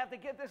that. I might have to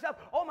give this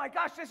up. Oh my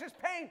gosh, this is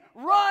pain.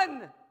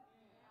 Run!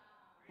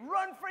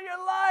 Run for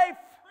your life.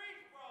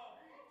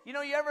 You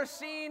know, you ever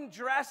seen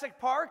Jurassic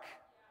Park?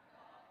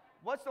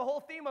 What's the whole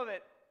theme of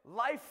it?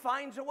 Life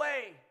finds a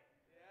way.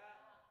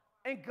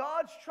 And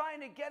God's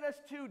trying to get us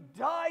to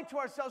die to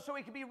ourselves so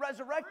we can be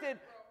resurrected,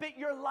 but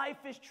your life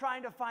is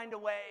trying to find a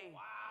way.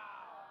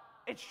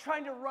 It's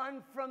trying to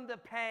run from the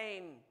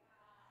pain.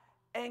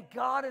 And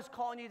God is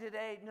calling you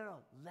today, no,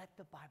 let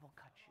the Bible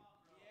cut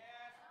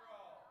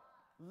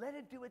you. Let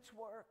it do its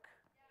work.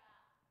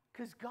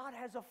 Because God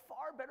has a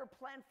far better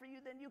plan for you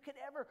than you could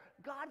ever.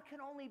 God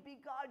can only be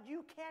God.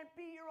 You can't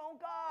be your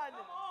own God.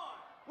 Come on.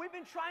 We've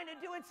been trying to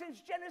do it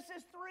since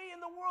Genesis 3,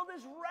 and the world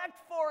is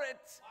wrecked for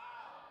it.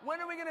 When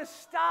are we going to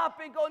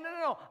stop and go,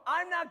 no,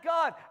 I'm not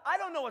God.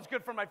 I don't know what's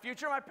good for my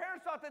future. My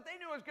parents thought that they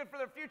knew what was good for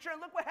their future,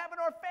 and look what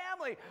happened to our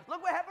family. Look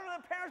what happened to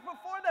the parents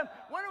before them.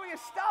 When are we going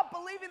to stop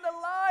believing the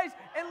lies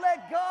and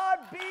let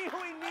God be who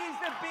he needs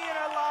to be in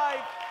our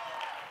life?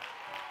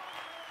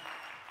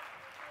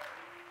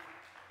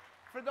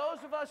 For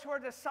those of us who are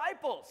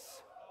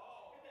disciples,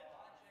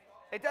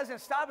 it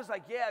doesn't stop us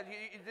like, yeah,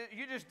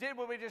 you just did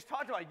what we just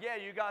talked about. Yeah,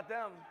 you got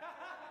them.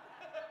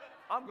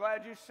 I'm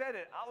glad you said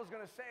it. I was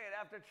going to say it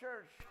after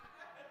church.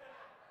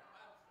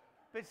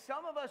 But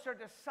some of us are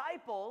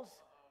disciples,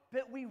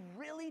 but we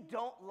really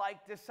don't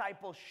like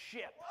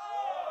discipleship.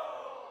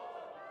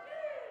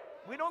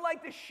 We don't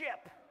like the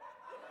ship.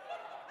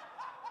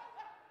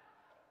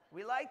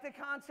 We like the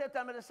concept,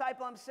 I'm a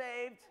disciple, I'm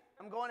saved,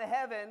 I'm going to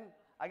heaven,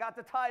 I got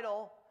the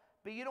title,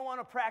 but you don't want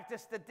to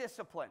practice the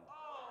discipline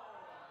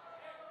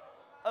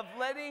of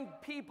letting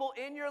people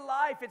in your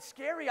life. It's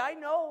scary, I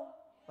know.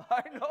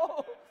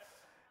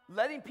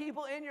 Letting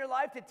people in your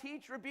life to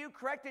teach, rebuke,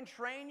 correct, and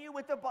train you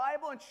with the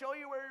Bible and show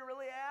you where you're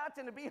really at,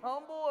 and to be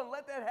humble and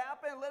let that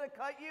happen and let it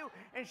cut you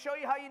and show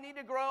you how you need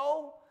to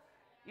grow.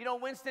 You know,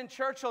 Winston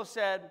Churchill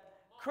said,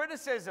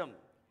 criticism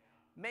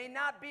may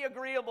not be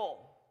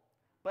agreeable,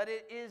 but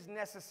it is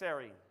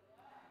necessary.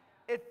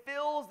 It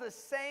fills the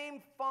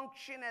same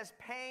function as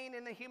pain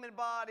in the human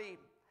body.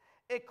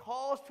 It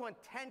calls to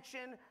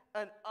attention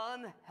an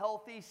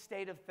unhealthy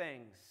state of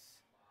things.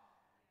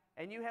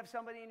 And you have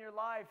somebody in your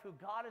life who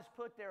God has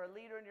put there, a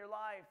leader in your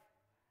life,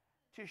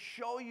 to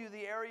show you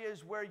the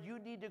areas where you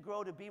need to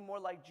grow to be more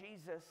like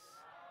Jesus.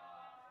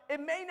 It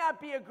may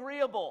not be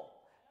agreeable,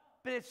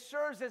 but it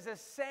serves as the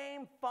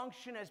same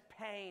function as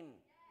pain.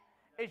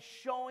 It's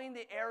showing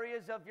the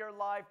areas of your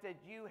life that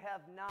you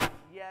have not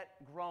yet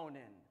grown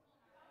in.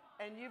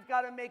 And you've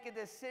got to make a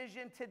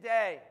decision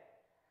today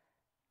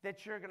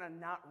that you're going to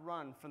not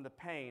run from the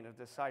pain of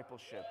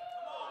discipleship.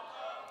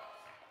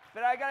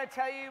 But I got to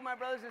tell you, my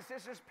brothers and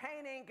sisters,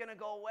 pain ain't going to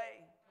go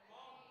away.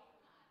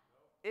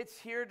 It's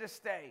here to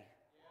stay.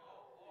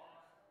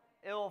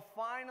 It will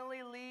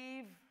finally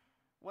leave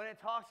when it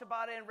talks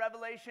about it in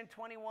Revelation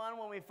 21,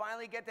 when we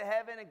finally get to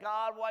heaven and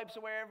God wipes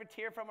away every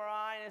tear from our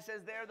eye, and it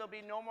says there'll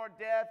be no more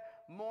death,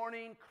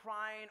 mourning,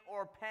 crying,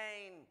 or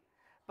pain.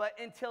 But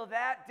until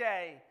that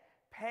day,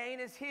 pain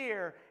is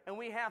here, and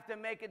we have to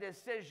make a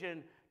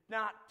decision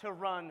not to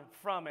run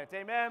from it.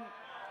 Amen?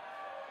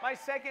 My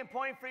second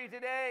point for you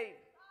today,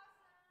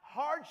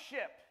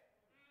 hardship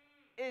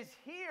is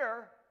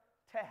here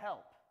to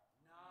help.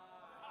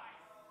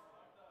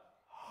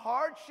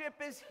 Hardship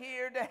is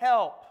here to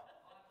help.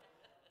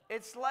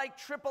 It's like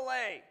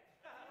AAA.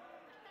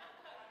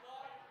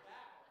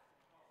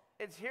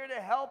 It's here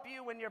to help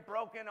you when you're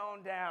broken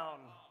on down.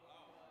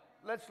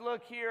 Let's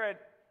look here at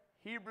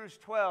Hebrews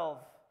 12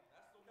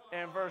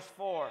 and verse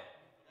 4.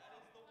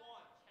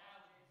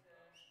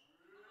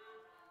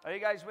 Are you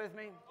guys with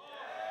me?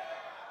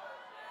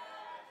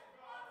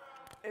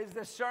 Is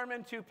the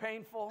sermon too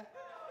painful?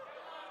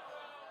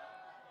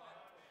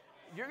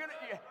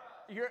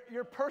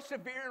 You're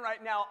persevering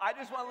right now. I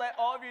just want to let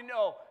all of you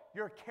know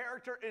your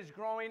character is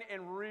growing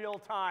in real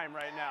time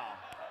right now.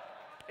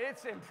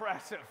 It's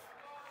impressive.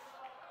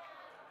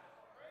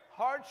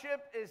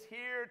 Hardship is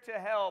here to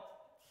help.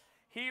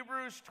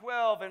 Hebrews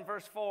 12 and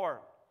verse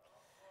 4.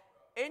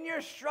 In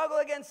your struggle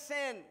against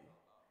sin,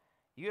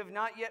 you have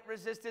not yet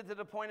resisted to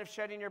the point of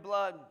shedding your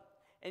blood,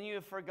 and you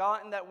have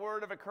forgotten that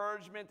word of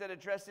encouragement that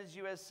addresses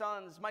you as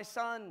sons. My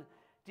son,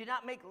 Do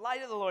not make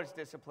light of the Lord's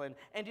discipline,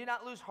 and do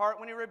not lose heart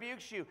when he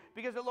rebukes you,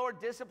 because the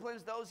Lord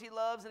disciplines those he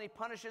loves, and he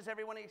punishes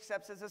everyone he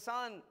accepts as a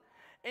son.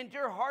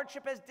 Endure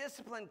hardship as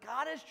discipline.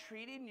 God is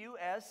treating you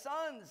as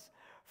sons.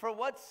 For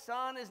what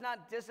son is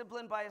not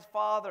disciplined by his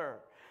father?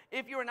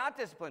 If you are not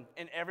disciplined,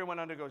 and everyone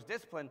undergoes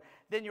discipline,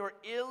 then you are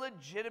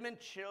illegitimate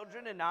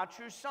children and not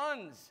true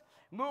sons.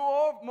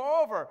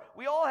 Moreover,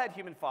 we all had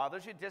human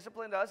fathers who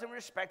disciplined us and we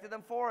respected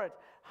them for it.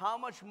 How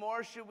much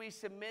more should we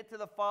submit to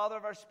the Father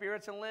of our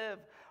spirits and live?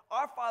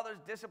 Our fathers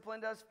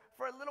disciplined us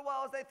for a little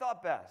while as they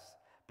thought best.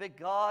 But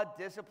God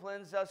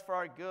disciplines us for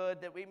our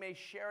good, that we may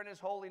share in his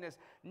holiness.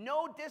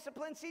 No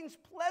discipline seems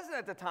pleasant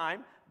at the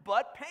time,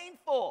 but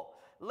painful.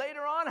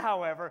 Later on,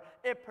 however,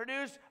 it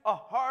produced a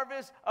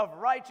harvest of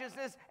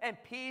righteousness and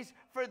peace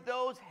for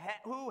those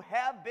who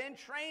have been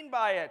trained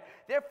by it.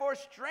 Therefore,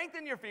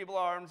 strengthen your feeble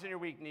arms and your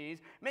weak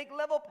knees. Make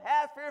level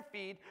paths for your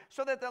feet,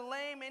 so that the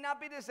lame may not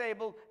be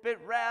disabled, but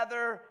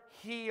rather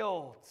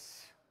healed.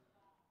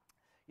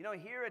 You know,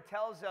 here it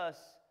tells us,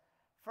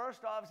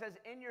 first off, it says,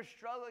 in your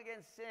struggle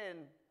against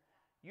sin,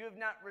 you have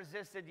not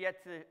resisted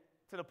yet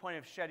to the point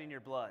of shedding your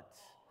blood.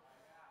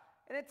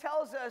 And it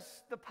tells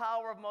us the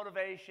power of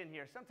motivation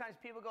here. Sometimes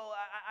people go,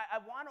 I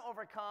want to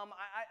overcome,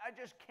 I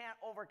just can't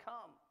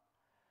overcome.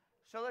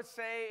 So let's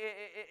say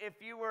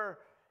if you were,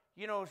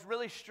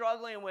 really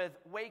struggling with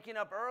waking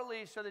up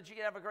early so that you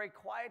can have a great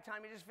quiet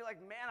time, you just feel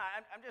like, man,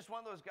 I'm just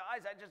one of those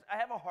guys, I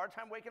have a hard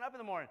time waking up in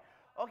the morning.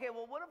 Okay,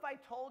 well, what if I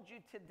told you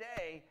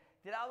today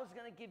that I was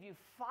going to give you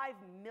 $5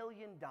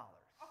 million?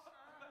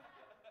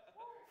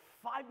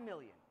 $5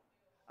 million.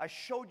 I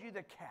showed you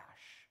the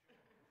cash.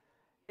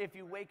 If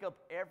you wake up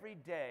every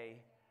day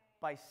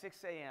by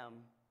 6 a.m.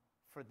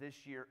 for this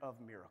year of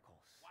miracles.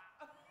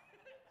 Wow.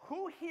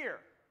 Who here?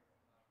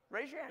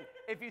 Raise your hand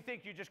if you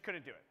think you just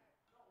couldn't do it.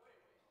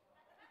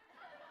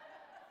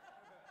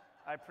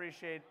 I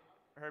appreciate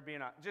her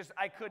being honest.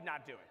 I could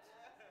not do it.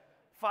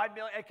 5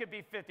 million, it could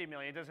be 50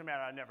 million. It doesn't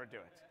matter. I'd never do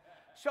it.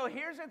 So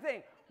here's the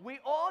thing. We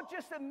all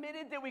just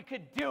admitted that we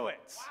could do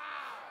it.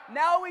 Wow.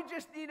 Now we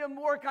just need to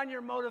work on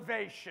your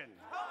motivation.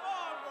 Come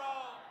on,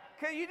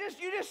 bro. Okay, you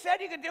just said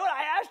you could do it.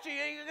 I asked you.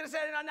 You're going to say,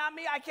 no, not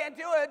me. I can't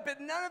do it. But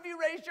none of you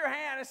raised your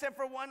hand except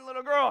for one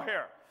little girl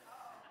here.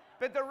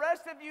 But the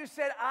rest of you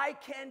said, I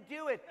can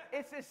do it.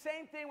 It's the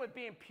same thing with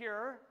being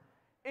pure.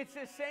 It's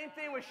the same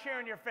thing with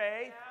sharing your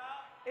faith.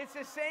 It's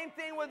the same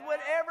thing with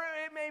whatever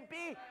it may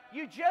be.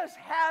 You just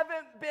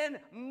haven't been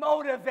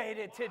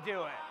motivated to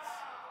do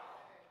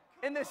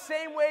it. In the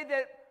same way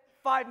that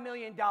 $5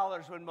 million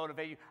would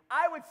motivate you.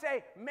 I would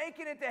say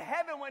making it to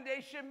heaven one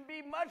day should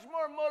be much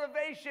more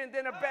motivation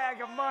than a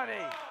bag of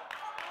money.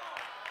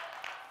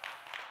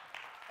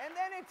 And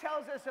then it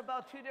tells us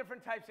about two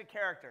different types of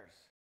characters.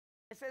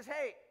 It says,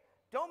 hey,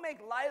 don't make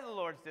light of the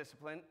Lord's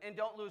discipline and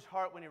don't lose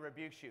heart when he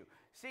rebukes you.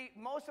 See,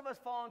 most of us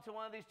fall into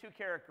one of these two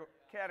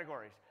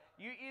categories.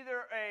 You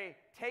either a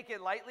take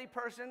it lightly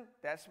person,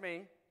 that's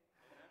me,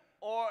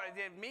 or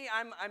me,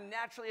 I'm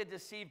naturally a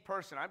deceived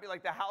person. I'd be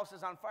like, the house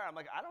is on fire. I'm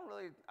like, I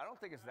don't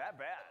think it's that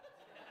bad.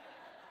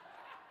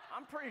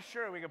 I'm pretty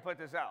sure we can put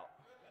this out.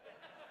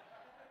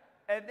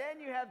 And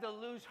then you have the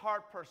loose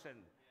heart person.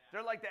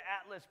 They're like the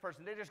Atlas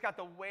person. They just got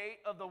the weight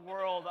of the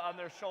world on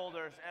their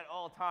shoulders at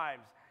all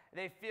times.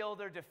 They feel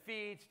their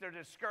defeats, their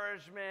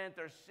discouragement,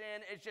 their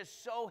sin. It's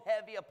just so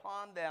heavy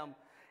upon them.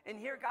 And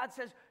here God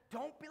says,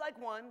 don't be like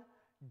one.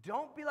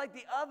 Don't be like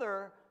the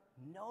other.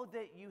 Know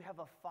that you have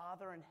a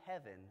Father in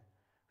heaven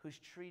who's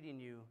treating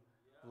you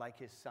like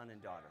his son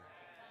and daughter.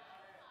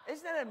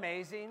 Isn't that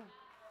amazing?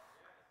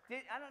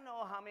 I don't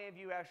know how many of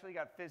you actually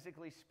got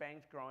physically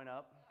spanked growing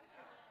up.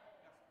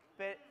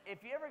 But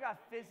if you ever got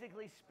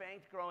physically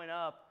spanked growing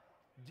up,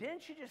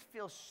 didn't you just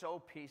feel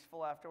so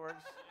peaceful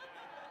afterwards?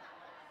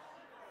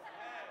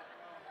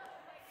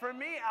 For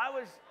me,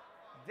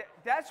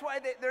 that's why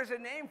there's a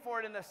name for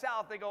it in the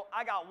South. They go,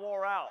 I got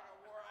wore out.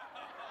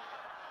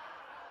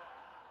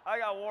 I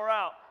got wore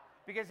out.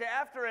 Because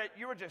after it,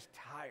 you were just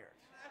tired.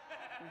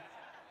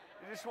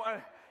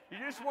 You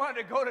just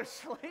wanted to go to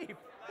sleep.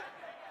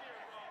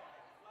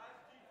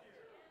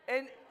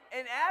 And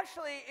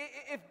actually,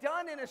 if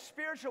done in a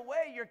spiritual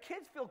way, your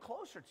kids feel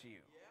closer to you.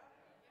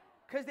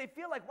 Because they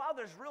feel like, wow,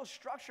 there's real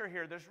structure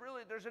here.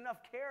 There's enough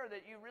care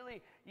that you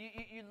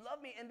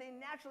love me. And they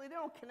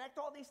don't connect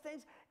all these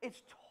things.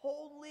 It's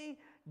totally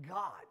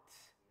God.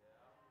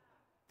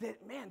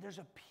 That, man, there's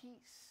a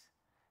peace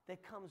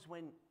that comes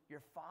when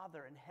your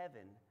Father in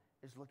heaven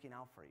is looking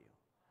out for you.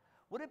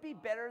 Would it be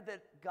better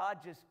that God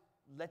just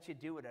let you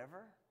do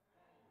whatever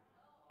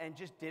and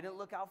just didn't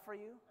look out for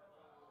you?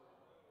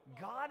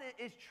 God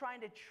is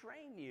trying to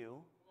train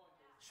you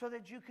so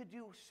that you could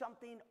do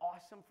something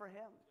awesome for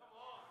him.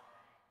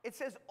 It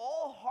says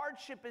all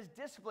hardship is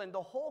discipline,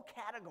 the whole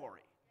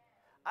category.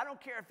 I don't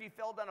care if you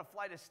fell down a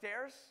flight of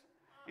stairs.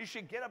 You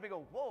should get up and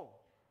go, whoa,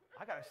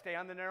 I got to stay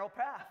on the narrow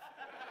path.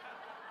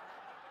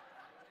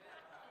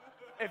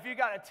 If you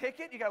got a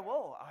ticket, you got,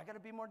 whoa, I got to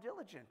be more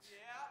diligent. Yeah.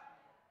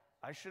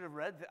 I should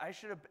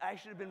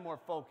have been more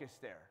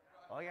focused there.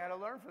 Well, you got to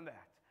learn from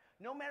that.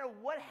 No matter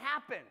what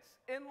happens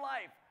in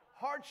life,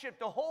 hardship,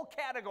 the whole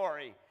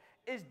category,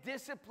 is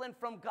discipline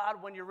from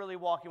God when you're really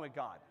walking with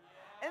God.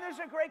 And there's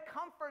a great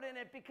comfort in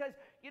it because,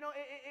 you know,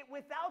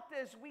 without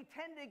this, we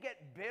tend to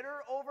get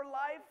bitter over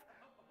life.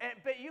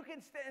 But you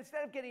can,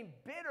 instead of getting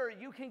bitter,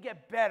 you can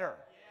get better.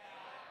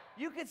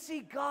 You can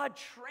see God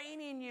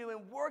training you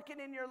and working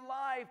in your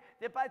life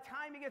that by the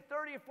time you get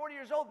 30 or 40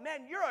 years old,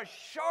 man, you're a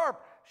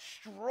sharp,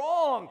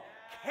 strong,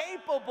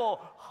 capable,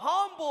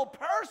 humble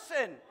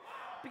person.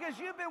 Because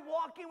you've been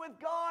walking with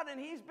God and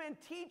He's been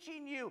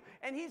teaching you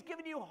and He's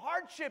given you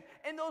hardship.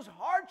 And those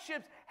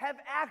hardships have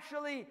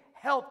actually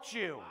helped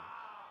you.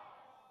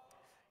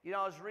 You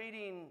know, I was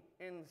reading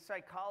in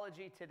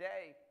Psychology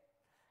Today.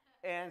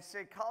 And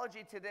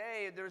Psychology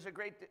Today, there's a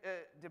great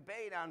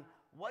debate on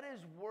what is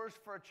worse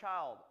for a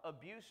child,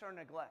 abuse or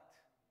neglect.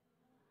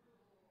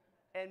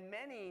 And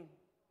many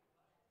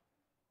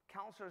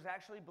counselors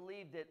actually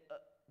believe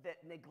that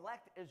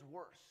neglect is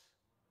worse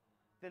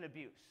than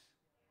abuse.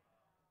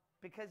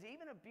 Because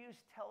even abuse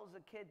tells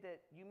a kid that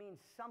you mean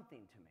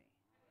something to me.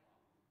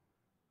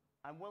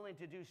 I'm willing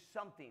to do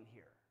something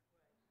here.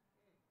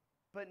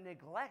 But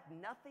neglect,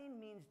 nothing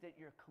means that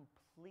you're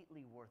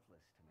completely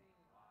worthless to me.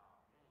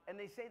 And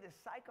they say the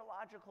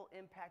psychological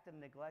impact of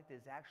neglect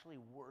is actually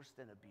worse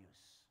than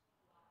abuse.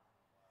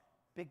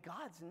 But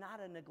God's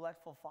not a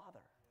neglectful father.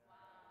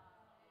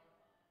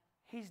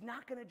 He's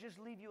not going to just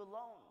leave you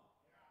alone.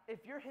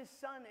 If you're His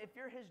son, if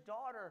you're His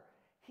daughter,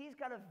 He's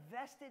got a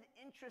vested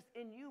interest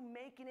in you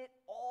making it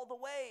all the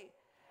way.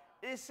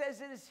 It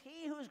says it is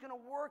He who's going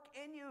to work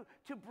in you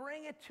to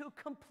bring it to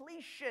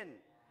completion.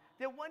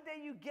 That one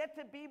day you get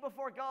to be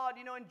before God.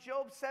 You know, in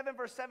Job 7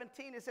 verse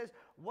 17, it says,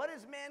 what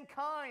is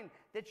mankind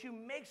that you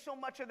make so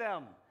much of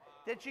them?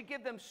 That you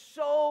give them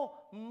so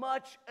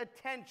much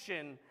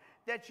attention,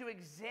 that you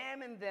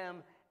examine them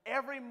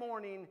every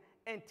morning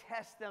and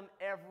test them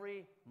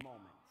every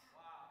moment.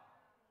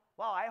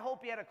 Wow, I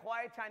hope you had a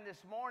quiet time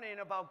this morning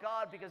about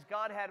God because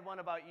God had one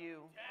about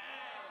you.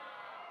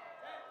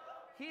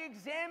 He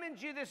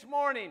examined you this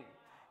morning.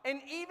 And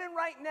even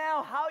right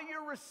now, how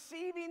you're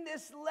receiving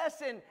this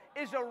lesson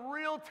is a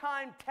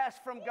real-time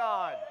test from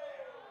God.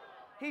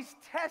 He's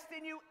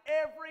testing you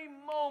every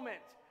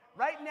moment.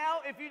 Right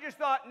now, if you just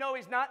thought, no,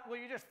 He's not, well,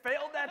 you just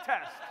failed that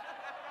test.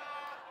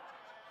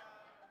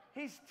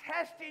 He's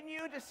testing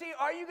you to see,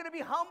 are you going to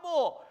be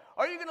humble?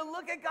 Are you going to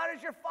look at God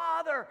as your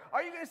Father?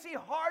 Are you going to see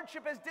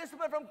hardship as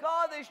discipline from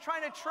God that He's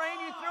trying to train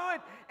you through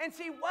it? And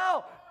see,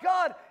 wow,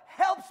 God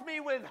helps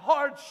me with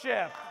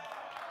hardship.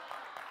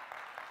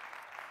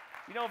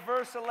 You know,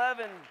 verse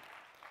 11,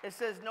 it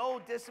says, no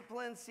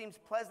discipline seems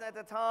pleasant at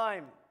the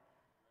time,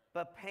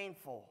 but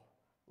painful.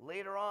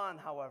 Later on,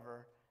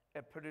 however,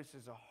 it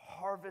produces a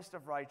harvest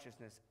of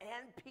righteousness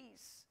and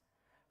peace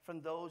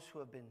from those who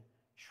have been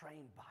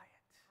trained by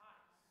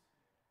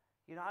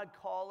it. You know, I'd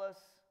call us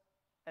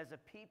as a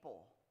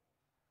people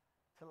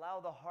to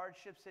allow the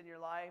hardships in your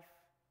life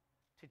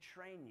to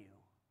train you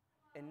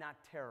and not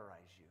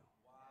terrorize you.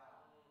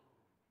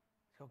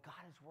 So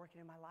God is working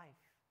in my life.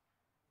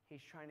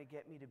 He's trying to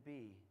get me to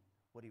be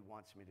what He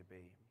wants me to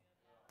be.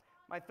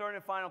 My third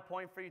and final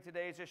point for you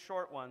today is a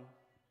short one.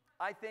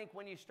 I think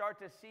when you start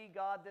to see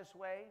God this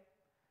way,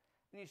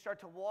 when you start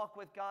to walk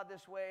with God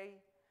this way,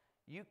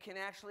 you can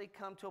actually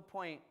come to a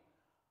point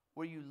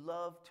where you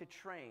love to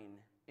train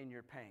in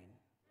your pain.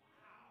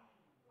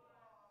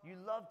 You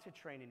love to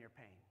train in your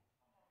pain.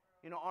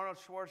 You know, Arnold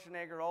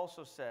Schwarzenegger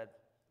also said,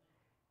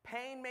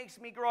 pain makes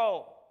me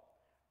grow.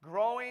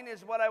 Growing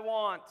is what I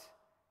want.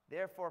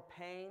 Therefore,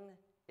 pain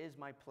is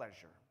my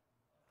pleasure.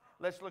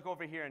 Let's look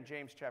over here in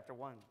James chapter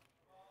 1.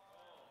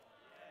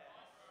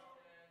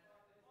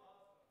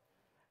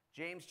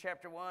 James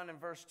chapter 1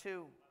 and verse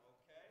 2.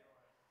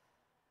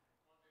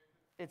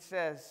 It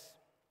says,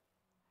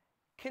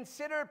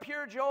 consider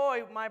pure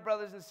joy, my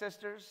brothers and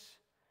sisters,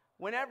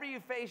 whenever you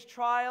face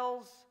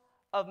trials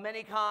of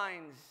many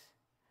kinds,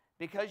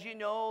 because you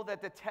know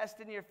that the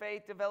test in your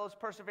faith develops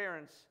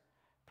perseverance.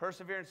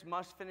 Perseverance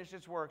must finish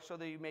its work so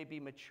that you may be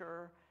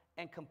mature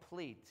and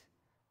complete,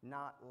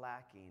 not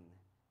lacking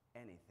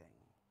anything.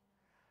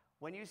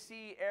 When you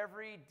see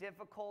every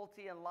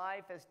difficulty in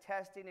life as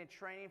testing and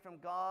training from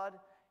God,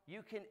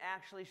 you can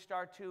actually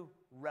start to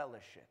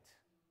relish it.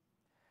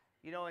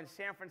 You know, in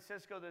San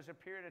Francisco, there's a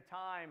period of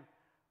time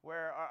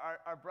where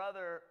our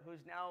brother,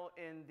 who's now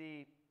in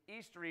the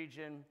East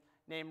region,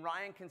 named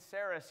Ryan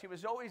Canceres, he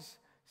was always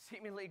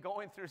seemingly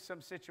going through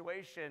some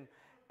situation,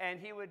 and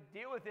he would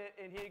deal with it,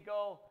 and he'd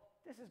go,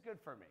 this is good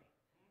for me.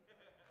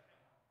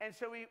 And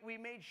so we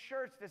made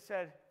shirts that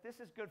said, this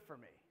is good for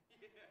me.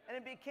 And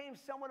it became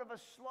somewhat of a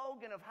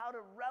slogan of how to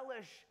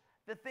relish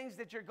the things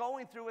that you're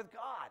going through with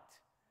God.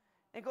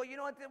 And go, you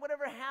know what,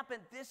 whatever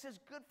happened, this is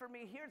good for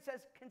me. Here it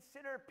says,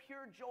 consider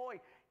pure joy.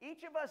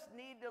 Each of us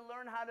need to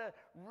learn how to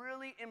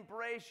really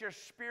embrace your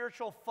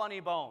spiritual funny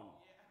bone.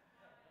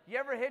 You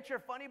ever hit your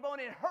funny bone?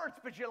 It hurts,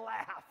 but you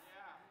laugh.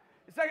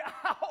 It's like,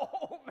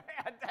 oh,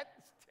 man, that's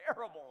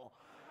terrible.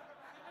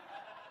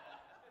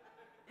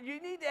 You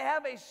need to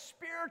have a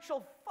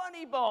spiritual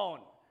funny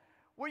bone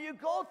where you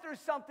go through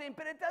something,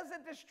 but it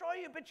doesn't destroy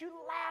you, but you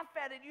laugh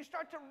at it. You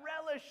start to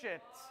relish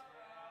it.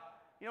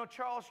 You know,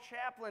 Charles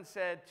Chaplin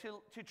said,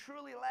 to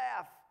truly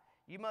laugh,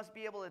 you must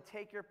be able to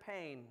take your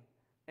pain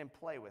and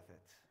play with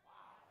it.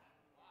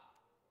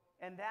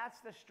 And that's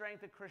the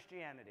strength of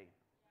Christianity.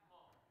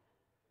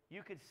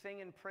 You could sing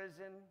in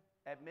prison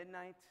at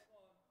midnight.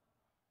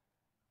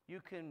 You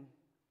can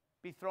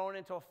be thrown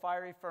into a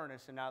fiery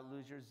furnace and not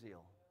lose your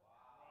zeal.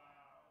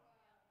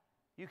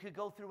 You could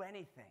go through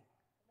anything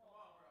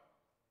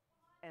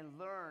and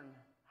learn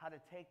how to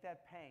take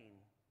that pain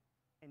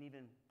and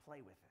even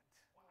play with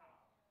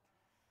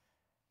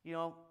it. You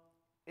know,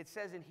 it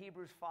says in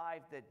Hebrews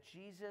 5 that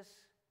Jesus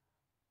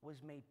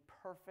was made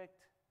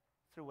perfect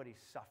through what he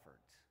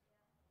suffered.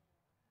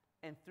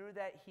 And through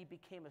that, he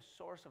became a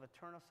source of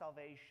eternal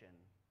salvation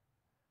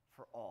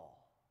for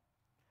all.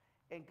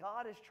 And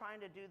God is trying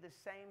to do the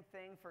same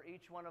thing for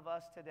each one of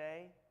us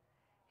today.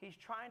 He's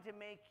trying to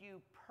make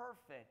you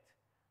perfect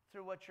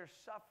through what you're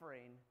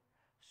suffering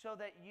so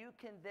that you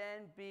can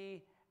then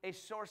be a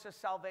source of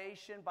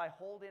salvation by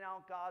holding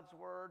out God's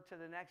word to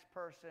the next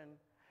person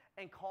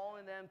and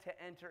calling them to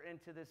enter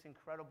into this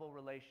incredible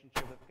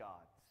relationship with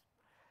God.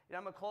 And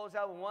I'm going to close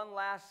out with one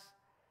last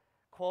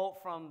quote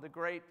from the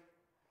great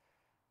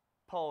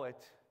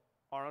poet,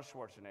 Arnold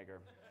Schwarzenegger.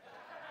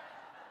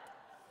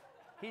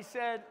 He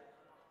said,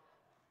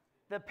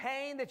 "The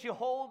pain that you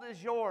hold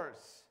is yours.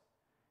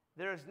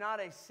 There is not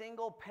a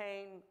single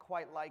pain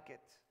quite like it.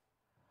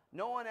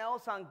 No one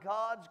else on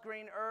God's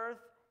green earth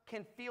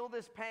can feel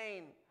this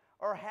pain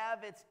or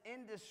have its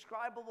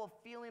indescribable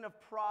feeling of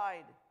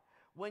pride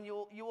when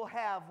you will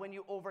have when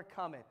you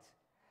overcome it.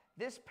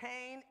 This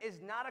pain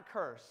is not a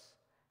curse.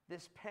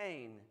 This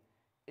pain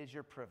is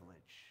your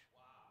privilege."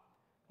 Wow.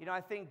 You know,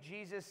 I think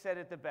Jesus said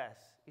it the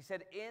best. He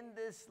said, in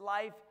this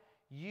life,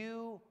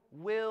 you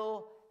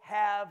will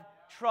have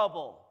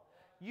trouble.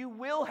 You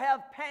will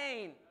have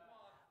pain.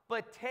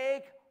 But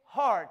take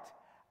heart.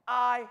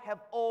 I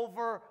have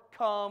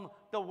overcome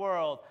the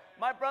world.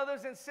 My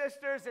brothers and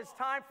sisters, it's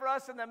time for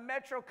us in the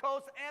Metro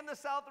Coast and the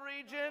South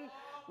region.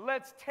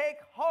 Let's take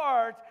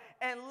heart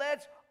and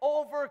let's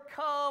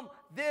overcome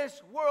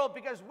this world,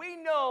 because we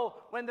know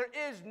when there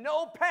is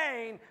no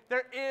pain,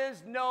 there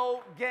is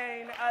no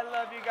gain. I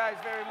love you guys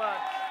very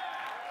much.